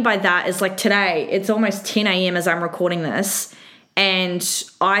what I mean by that is, like, today, it's almost 10 a.m. as I'm recording this, and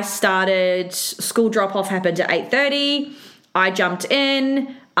I started, school drop-off happened at 8:30. I jumped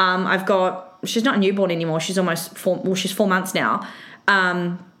in. She's not a newborn anymore. She's almost she's 4 months now.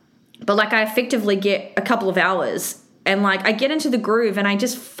 But like, I effectively get a couple of hours, and like, I get into the groove, and I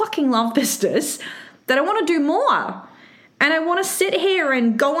just fucking love business that I want to do more. And I want to sit here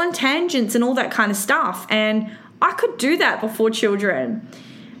and go on tangents and all that kind of stuff. And I could do that before children.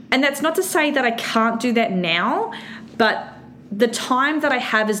 And that's not to say that I can't do that now, but the time that I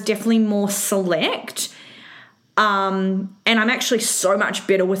have is definitely more select. And I'm actually so much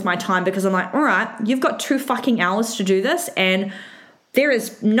better with my time because I'm like, all right, you've got 2 fucking hours to do this, and there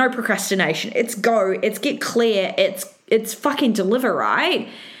is no procrastination. It's go, it's get clear, it's fucking deliver, right?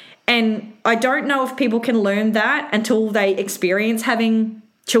 And I don't know if people can learn that until they experience having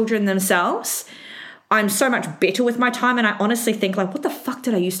children themselves. I'm so much better with my time, and I honestly think, like, what the fuck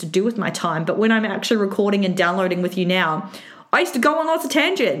did I used to do with my time? But when I'm actually recording and downloading with you now, I used to go on lots of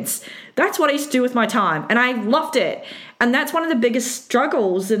tangents. That's what I used to do with my time, and I loved it. And that's one of the biggest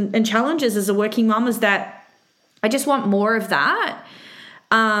struggles and challenges as a working mum, is that I just want more of that.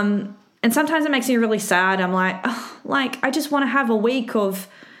 And sometimes it makes me really sad. I'm like, oh, like, I just want to have a week of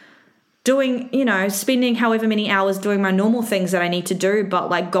doing, spending however many hours doing my normal things that I need to do, but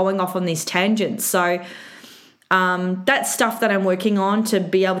like going off on these tangents. So that's stuff that I'm working on to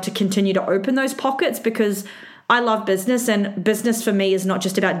be able to continue to open those pockets, because I love business, and business for me is not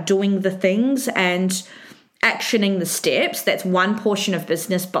just about doing the things and actioning the steps. That's one portion of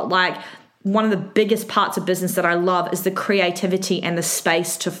business, but like, one of the biggest parts of business that I love is the creativity and the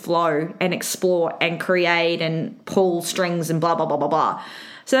space to flow and explore and create and pull strings and blah, blah, blah, blah, blah.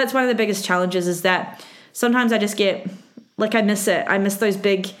 So that's one of the biggest challenges, is that sometimes I just get, like, I miss it. I miss those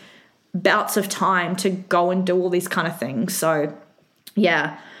big bouts of time to go and do all these kind of things. So,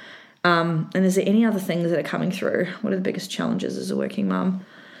 yeah. And is there any other things that are coming through? What are the biggest challenges as a working mum?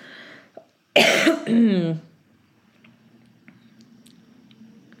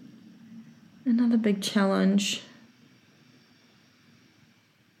 Another big challenge.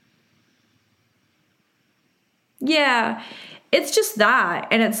 Yeah, it's just that.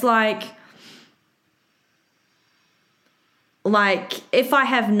 And it's like if I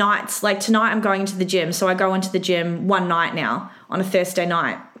have nights, like tonight I'm going to the gym. So I go into the gym one night now on a Thursday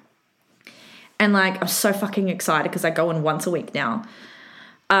night. And like, I'm so fucking excited because I go in once a week now.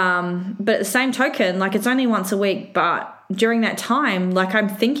 But at the same token, like, it's only once a week, but during that time, like, I'm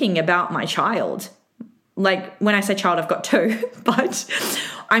thinking about my child. Like, when I say child, I've got 2, but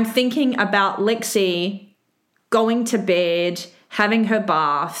I'm thinking about Lexi going to bed, having her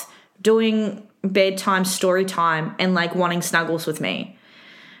bath, doing bedtime, story time, and like wanting snuggles with me.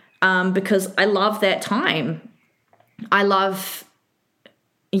 Because I love that time. I love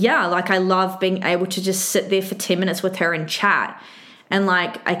being able to just sit there for 10 minutes with her and chat. And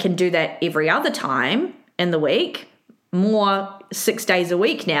like, I can do that every other time in the week, more 6 days a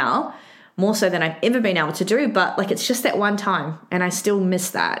week now, more so than I've ever been able to do. But like, it's just that one time, and I still miss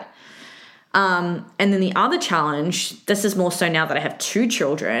that. And then the other challenge, this is more so now that I have 2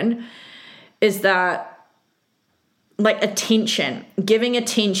 children, is that like giving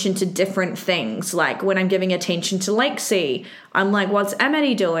attention to different things. Like when I'm giving attention to Lexi, I'm like, what's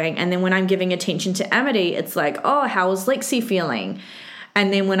Amity doing? And then when I'm giving attention to Amity, it's like, oh, how is Lexi feeling?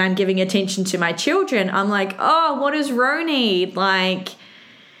 And then when I'm giving attention to my children, I'm like, oh, what is Roni? Like,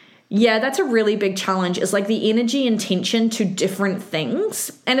 yeah, that's a really big challenge, is like the energy and tension to different things.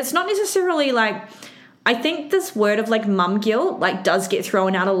 And it's not necessarily like, I think this word of like mum guilt like does get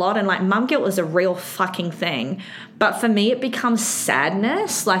thrown out a lot, and like mum guilt is a real fucking thing. But for me, it becomes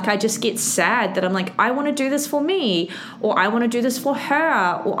sadness. Like I just get sad that I'm like, I want to do this for me, or I want to do this for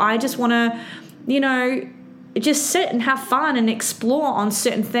her, or I just want to, just sit and have fun and explore on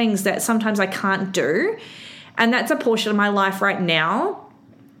certain things that sometimes I can't do. And that's a portion of my life right now.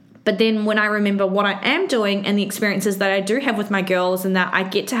 But then when I remember what I am doing and the experiences that I do have with my girls, and that I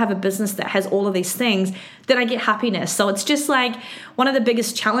get to have a business that has all of these things, then I get happiness. So it's just like one of the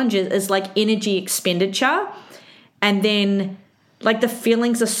biggest challenges is like energy expenditure, and then like the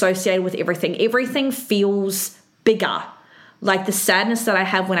feelings associated with everything. Everything feels bigger. Like the sadness that I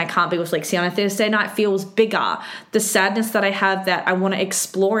have when I can't be with Lexi on a Thursday night feels bigger. The sadness that I have that I want to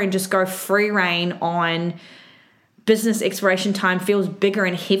explore and just go free reign on business exploration time feels bigger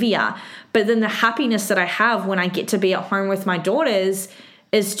and heavier. But then the happiness that I have when I get to be at home with my daughters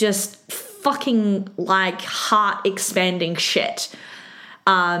is just fucking like heart expanding shit.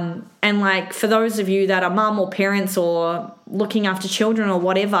 And like for those of you that are mum or parents or looking after children or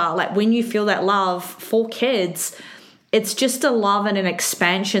whatever, like when you feel that love for kids, it's just a love and an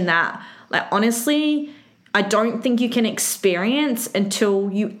expansion that like honestly I don't think you can experience until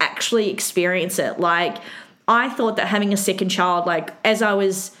you actually experience it. Like I thought that having a second child, like as I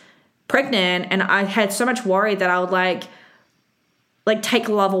was pregnant, and I had so much worry that I would like take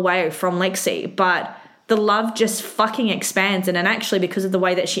love away from Lexi, but the love just fucking expands. And then actually because of the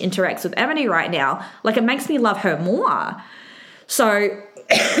way that she interacts with Amity right now, like it makes me love her more. So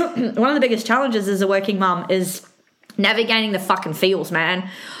one of the biggest challenges as a working mum is navigating the fucking feels, man,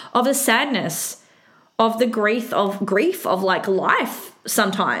 of the sadness, of the grief of like life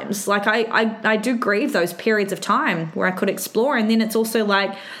sometimes. Like I do grieve those periods of time where I could explore, and then it's also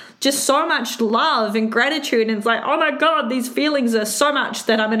like just so much love and gratitude, and it's like, oh my God, these feelings are so much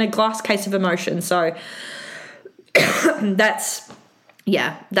that I'm in a glass case of emotion. So that's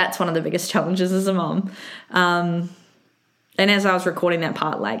one of the biggest challenges as a mom. And as I was recording that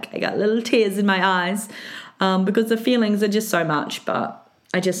part, like I got little tears in my eyes because the feelings are just so much. But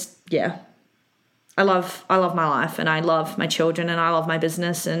I love my life, and I love my children, and I love my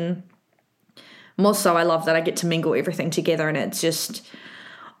business, and more so I love that I get to mingle everything together, and it's just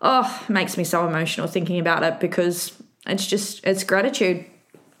it makes me so emotional thinking about it, because it's gratitude.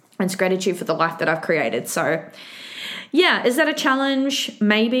 It's gratitude for the life that I've created. So yeah, is that a challenge?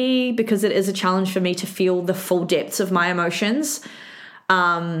 Maybe, because it is a challenge for me to feel the full depths of my emotions.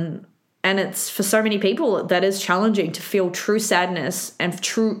 And it's for so many people that is challenging to feel true sadness and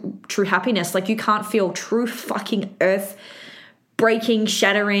true happiness. Like you can't feel true fucking earth breaking,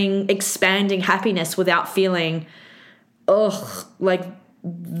 shattering, expanding happiness without feeling, like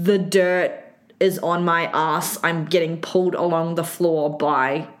the dirt is on my ass, I'm getting pulled along the floor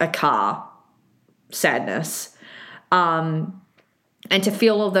by a car sadness. And to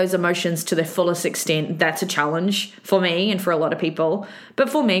feel all those emotions to their fullest extent, that's a challenge for me and for a lot of people. But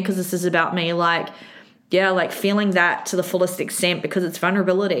for me, because this is about me, like feeling that to the fullest extent, because it's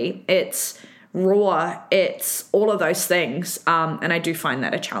vulnerability, it's raw, it's all of those things. And I do find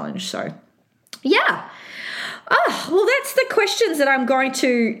that a challenge. So yeah. Oh, well, that's the questions that I'm going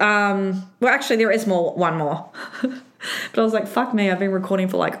to, well, actually there is one more, but I was like, fuck me, I've been recording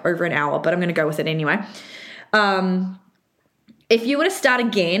for like over an hour, but I'm going to go with it anyway. If you were to start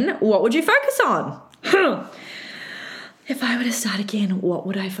again, what would you focus on? If I were to start again, what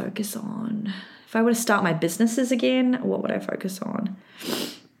would I focus on? If I were to start my businesses again, what would I focus on?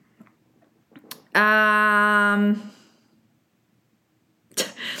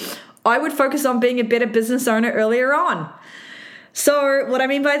 I would focus on being a better business owner earlier on. So what I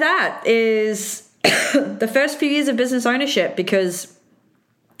mean by that is the first few years of business ownership, because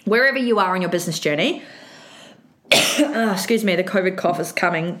wherever you are on your business journey, excuse me, the COVID cough is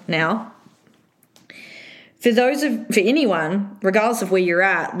coming now. For anyone, regardless of where you're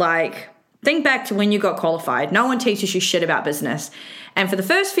at, like think back to when you got qualified. No one teaches you shit about business. And for the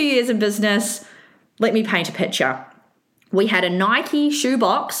first few years of business, let me paint a picture. We had a Nike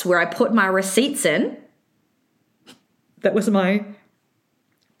shoebox where I put my receipts in. That was my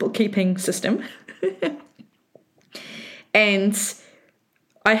bookkeeping system. And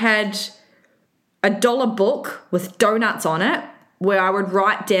I had a $1 book with donuts on it where I would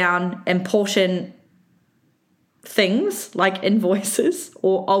write down important things like invoices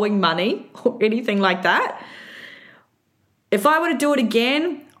or owing money or anything like that. If I were to do it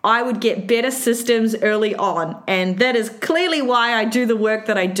again, I would get better systems early on. And that is clearly why I do the work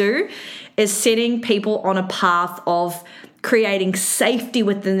that I do, is setting people on a path of creating safety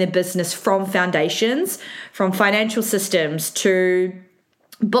within their business, from foundations, from financial systems to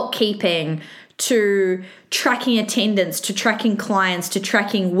bookkeeping, to tracking attendance, to tracking clients, to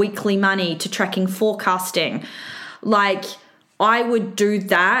tracking weekly money, to tracking forecasting. Like I would do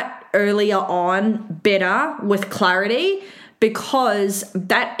that earlier on better with clarity, because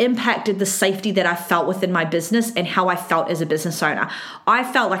that impacted the safety that I felt within my business and how I felt as a business owner. I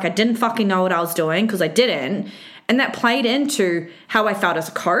felt like I didn't fucking know what I was doing, because I didn't. And that played into how I felt as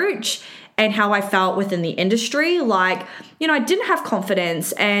a coach and how I felt within the industry. Like, I didn't have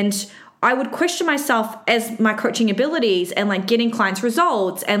confidence, and I would question myself as my coaching abilities and like getting clients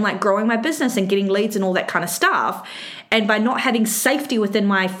results and like growing my business and getting leads and all that kind of stuff. And by not having safety within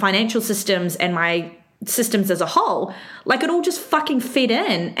my financial systems and my systems as a whole, like it all just fucking fed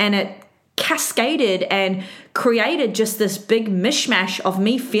in, and it cascaded and created just this big mishmash of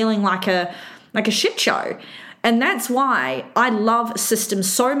me feeling like a shit show. And that's why I love systems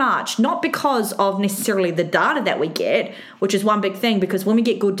so much, not because of necessarily the data that we get, which is one big thing, because when we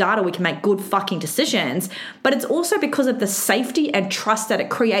get good data, we can make good fucking decisions, but it's also because of the safety and trust that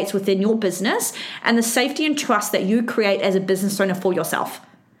it creates within your business and the safety and trust that you create as a business owner for yourself.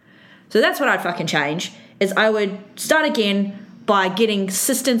 So that's what I'd fucking change, is I would start again by getting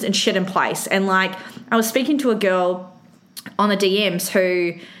systems and shit in place. And like, I was speaking to a girl on the DMs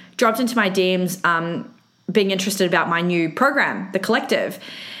who dropped into my DMs, being interested about my new program, The Collective.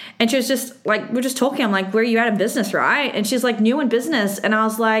 And she was just like, we're just talking. I'm like, where are you at in business, right? And she's like, new in business. And I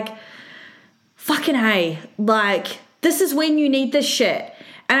was like, fucking A, like, this is when you need this shit.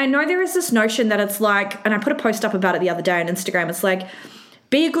 And I know there is this notion that it's like, and I put a post up about it the other day on Instagram. It's like,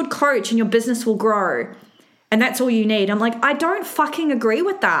 be a good coach and your business will grow. And that's all you need. I'm like, I don't fucking agree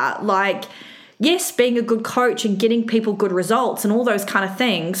with that. Like, yes, being a good coach and getting people good results and all those kind of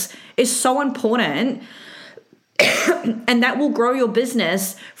things is so important. And that will grow your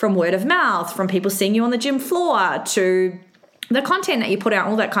business from word of mouth, from people seeing you on the gym floor to the content that you put out,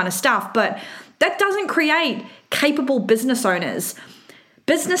 all that kind of stuff. But that doesn't create capable business owners.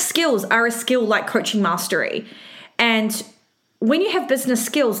 Business skills are a skill like coaching mastery. And when you have business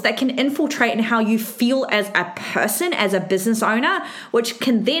skills, that can infiltrate in how you feel as a person, as a business owner, which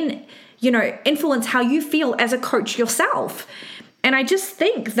can then, influence how you feel as a coach yourself. And I just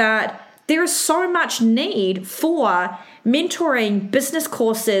think that there is so much need for mentoring, business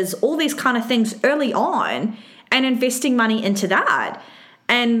courses, all these kind of things early on, and investing money into that.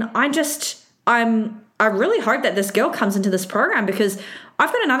 And I really hope that this girl comes into this program, because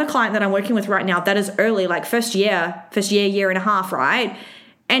I've got another client that I'm working with right now that is early, like first year and a half, right?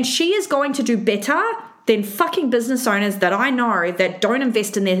 And she is going to do better than fucking business owners that I know that don't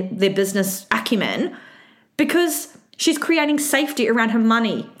invest in their business acumen, because she's creating safety around her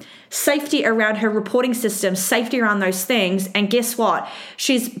money, safety around her reporting system, safety around those things. And guess what?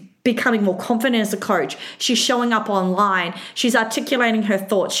 She's becoming more confident as a coach. She's showing up online. She's articulating her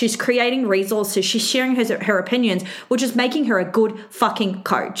thoughts. She's creating resources. She's sharing her opinions, which is making her a good fucking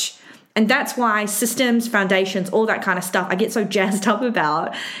coach. And that's why systems, foundations, all that kind of stuff, I get so jazzed up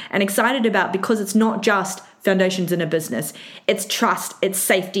about and excited about, because it's not just foundations in a business. It's trust, it's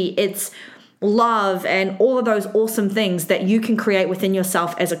safety, it's love, and all of those awesome things that you can create within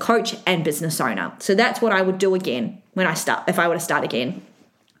yourself as a coach and business owner. So that's what I would do again if I were to start again.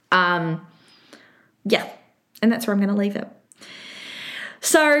 Yeah, and that's where I'm going to leave it.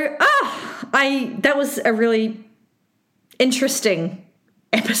 So, that was a really interesting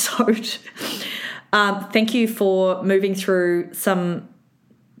episode. Thank you for moving through some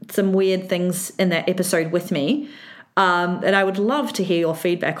weird things in that episode with me. And I would love to hear your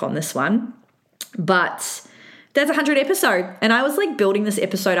feedback on this one. But that's 100 episode. And I was like building this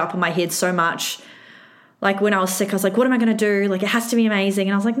episode up in my head so much. Like when I was sick, I was like, what am I going to do? Like, it has to be amazing.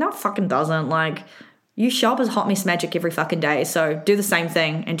 And I was like, no, it fucking doesn't. Like, you show up as Hot Mess Magic every fucking day. So do the same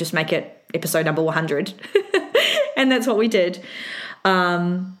thing and just make it episode number 100. And that's what we did.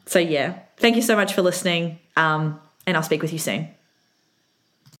 So yeah, thank you so much for listening. And I'll speak with you soon.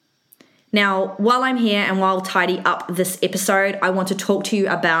 Now, while I'm here and while I'll tidy up this episode, I want to talk to you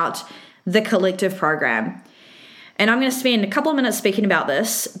about the Collective program. And I'm going to spend a couple of minutes speaking about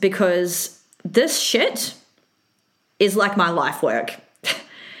this, because this shit is like my life work.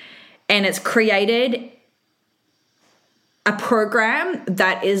 And it's created a program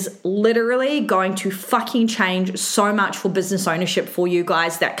that is literally going to fucking change so much for business ownership for you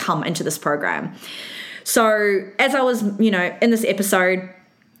guys that come into this program. So as I was, in this episode,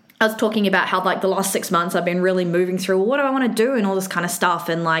 I was talking about how like the last 6 months I've been really moving through, well, what do I want to do and all this kind of stuff.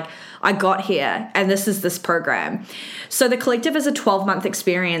 And like I got here and this is this program. So the Collective is a 12-month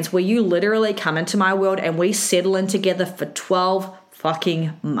experience where you literally come into my world and we settle in together for 12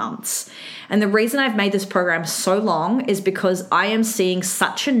 fucking months. And the reason I've made this program so long is because I am seeing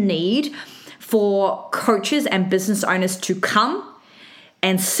such a need for coaches and business owners to come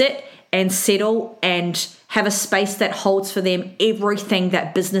and sit and settle and have a space that holds for them everything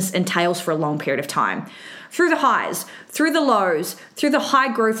that business entails for a long period of time. Through the highs, through the lows, through the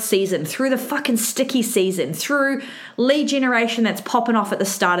high growth season, through the fucking sticky season, through lead generation that's popping off at the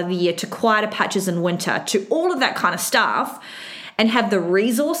start of the year, to quieter patches in winter, to all of that kind of stuff, and have the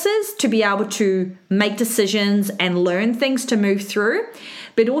resources to be able to make decisions and learn things to move through,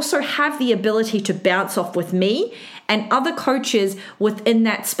 but also have the ability to bounce off with me and other coaches within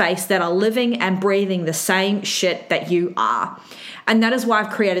that space that are living and breathing the same shit that you are. And that is why I've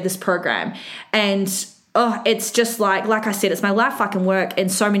created this program. And it's just like I said, it's my life fucking work in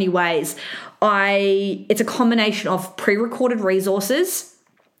so many ways. It's a combination of pre-recorded resources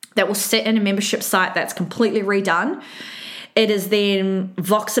that will sit in a membership site that's completely redone. It is then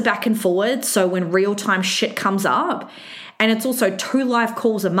Voxer back and forward, so when real-time shit comes up. And it's also 2 live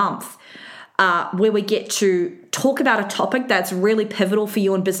calls a month where we get to talk about a topic that's really pivotal for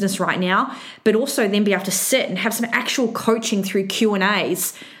you in business right now, but also then be able to sit and have some actual coaching through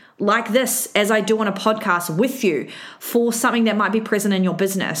Q&As like this, as I do on a podcast with you, for something that might be present in your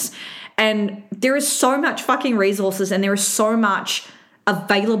business. And there is so much fucking resources and there is so much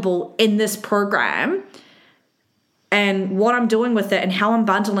available in this program, and what I'm doing with it and how I'm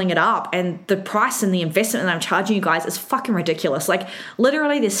bundling it up and the price and the investment that I'm charging you guys is fucking ridiculous. Like,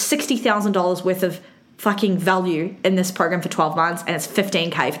 literally there's $60,000 worth of fucking value in this program for 12 months, and it's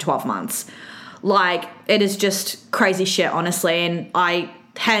 $15,000 for 12 months. Like, it is just crazy shit, honestly. And I,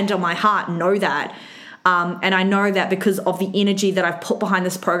 hand on my heart, know that. And I know that because of the energy that I've put behind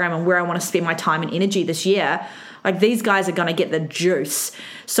this program and where I want to spend my time and energy this year, like, these guys are going to get the juice.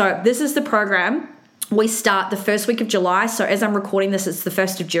 So this is the program. We start the first week of July. So as I'm recording this, it's the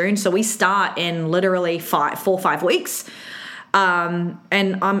 1st of June. So we start in literally 4 or 5 weeks. And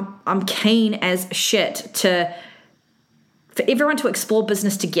I'm keen as shit for everyone to explore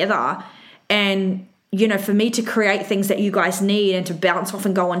business together, and, you know, for me to create things that you guys need and to bounce off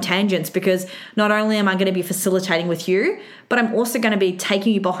and go on tangents, because not only am I going to be facilitating with you, but I'm also going to be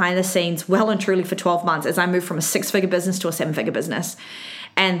taking you behind the scenes well and truly for 12 months as I move from a 6-figure business to a 7-figure business.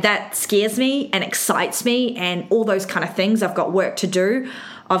 And that scares me and excites me and all those kind of things. I've got work to do.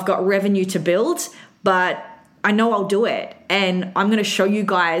 I've got revenue to build, but I know I'll do it. And I'm going to show you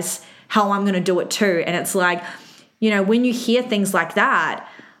guys how I'm going to do it too. And it's like, you know, when you hear things like that,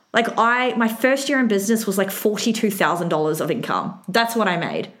 like my first year in business was like $42,000 of income. That's what I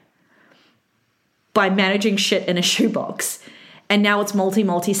made by managing shit in a shoebox. And now it's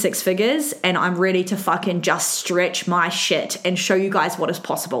multi 6 figures, and I'm ready to fucking just stretch my shit and show you guys what is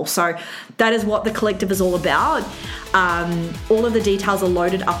possible. So that is what the collective is all about. All of the details are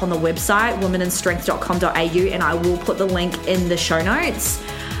loaded up on the website, womeninstrength.com.au, and I will put the link in the show notes.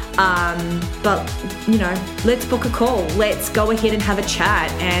 But, you know, let's book a call. Let's go ahead and have a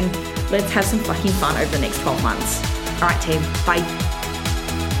chat, and let's have some fucking fun over the next 12 months. All right, team. Bye.